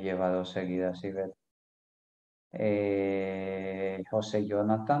 Ya lleva 2 seguidas, Ivette. José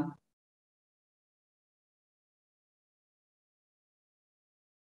Jonathan.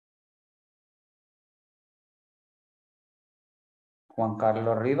 Juan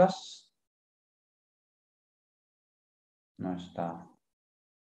Carlos Rivas. No está.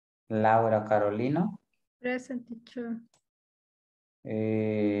 Laura Carolina. Present, teacher.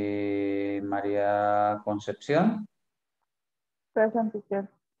 María Concepción. Present, teacher.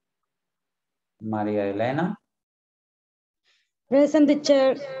 María Elena. Present,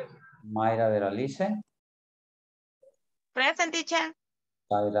 teacher. Mayra Veralice. Present, teacher.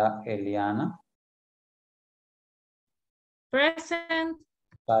 Zaira Eliana. Present.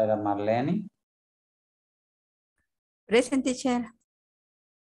 Zaira Marlene. Present, teacher.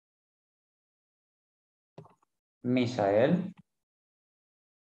 Misael.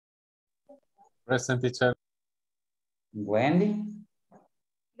 Present, teacher. Wendy.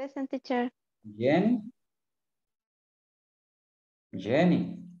 Present, teacher. Jenny.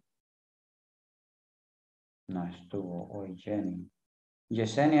 Jenny. No estuvo hoy Jenny.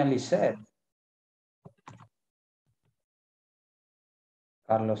 Yesenia Lisset.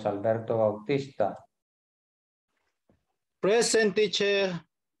 Carlos Alberto Bautista. Present, teacher.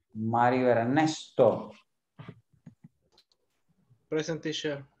 Mario Ernesto. Present,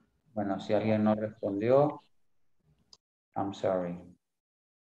 teacher. Bueno, si alguien no respondió, I'm sorry.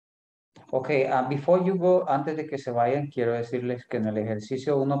 Ok, before you go, antes de que se vayan, quiero decirles que en el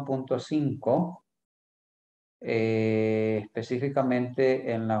ejercicio 1.5,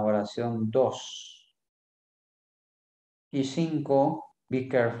 específicamente en la oración 2 y 5, be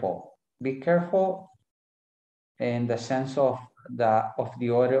careful. Be careful in the sense of the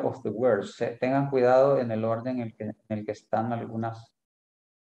order of the words. Tengan cuidado en el orden en el que están algunos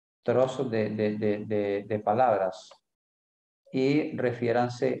trozos de palabras. Y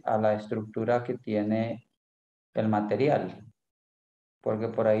refiéranse a la estructura que tiene el material, porque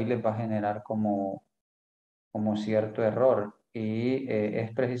por ahí les va a generar como cierto error, y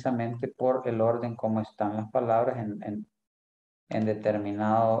es precisamente por el orden como están las palabras en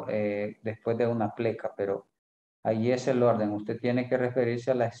determinado, después de una pleca, pero ahí es el orden. Usted tiene que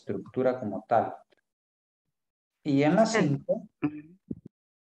referirse a la estructura como tal. Y en la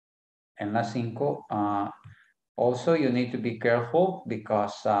 5, also you need to be careful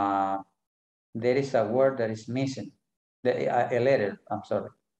because there is a word that is missing. A letter, I'm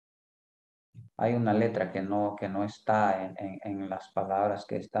sorry. Hay una letra que no está en las palabras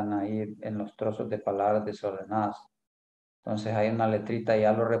que están ahí, en los trozos de palabras desordenadas. Entonces hay una letrita,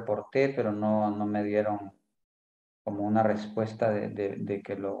 ya lo reporté, pero no me dieron como una respuesta de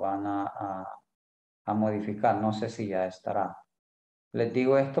que lo van a modificar. No sé si ya estará. Les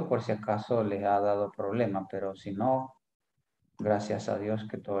digo esto por si acaso les ha dado problema, pero si no, gracias a Dios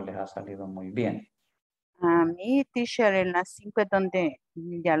que todo les ha salido muy bien. A mí, teacher, en las 5 es donde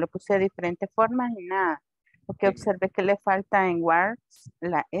ya lo puse de diferentes formas y nada. Porque observé que le falta en words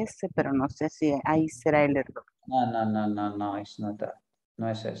la S, pero no sé si ahí será el error. No, it's not that. No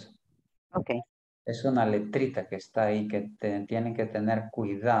es eso. Ok. Es una letrita que está ahí que tienen que tener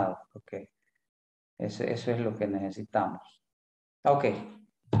cuidado, porque eso es lo que necesitamos. Ok.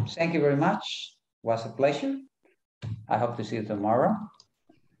 Thank you very much. Was a pleasure. I hope to see you tomorrow.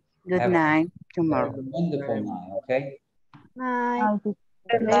 Good night. Tomorrow. Have a wonderful night, okay? Night.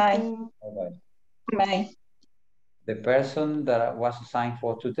 Good night. Bye-bye. Bye. The person that was assigned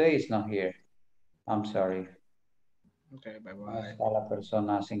for today is not here. I'm sorry. Okay, No bye-bye. está la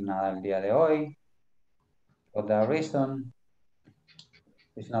persona asignada el día de hoy. For that reason,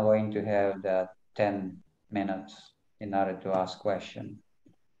 it's not going to have the 10 minutes in order to ask questions.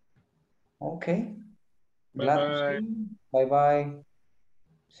 Okay. Glad to see you. Bye-bye.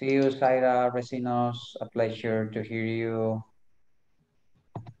 See you, Zaira Recinos. A pleasure to hear you.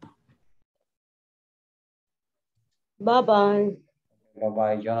 Bye-bye.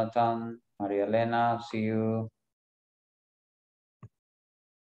 Bye-bye, Jonathan, Maria Elena. See you.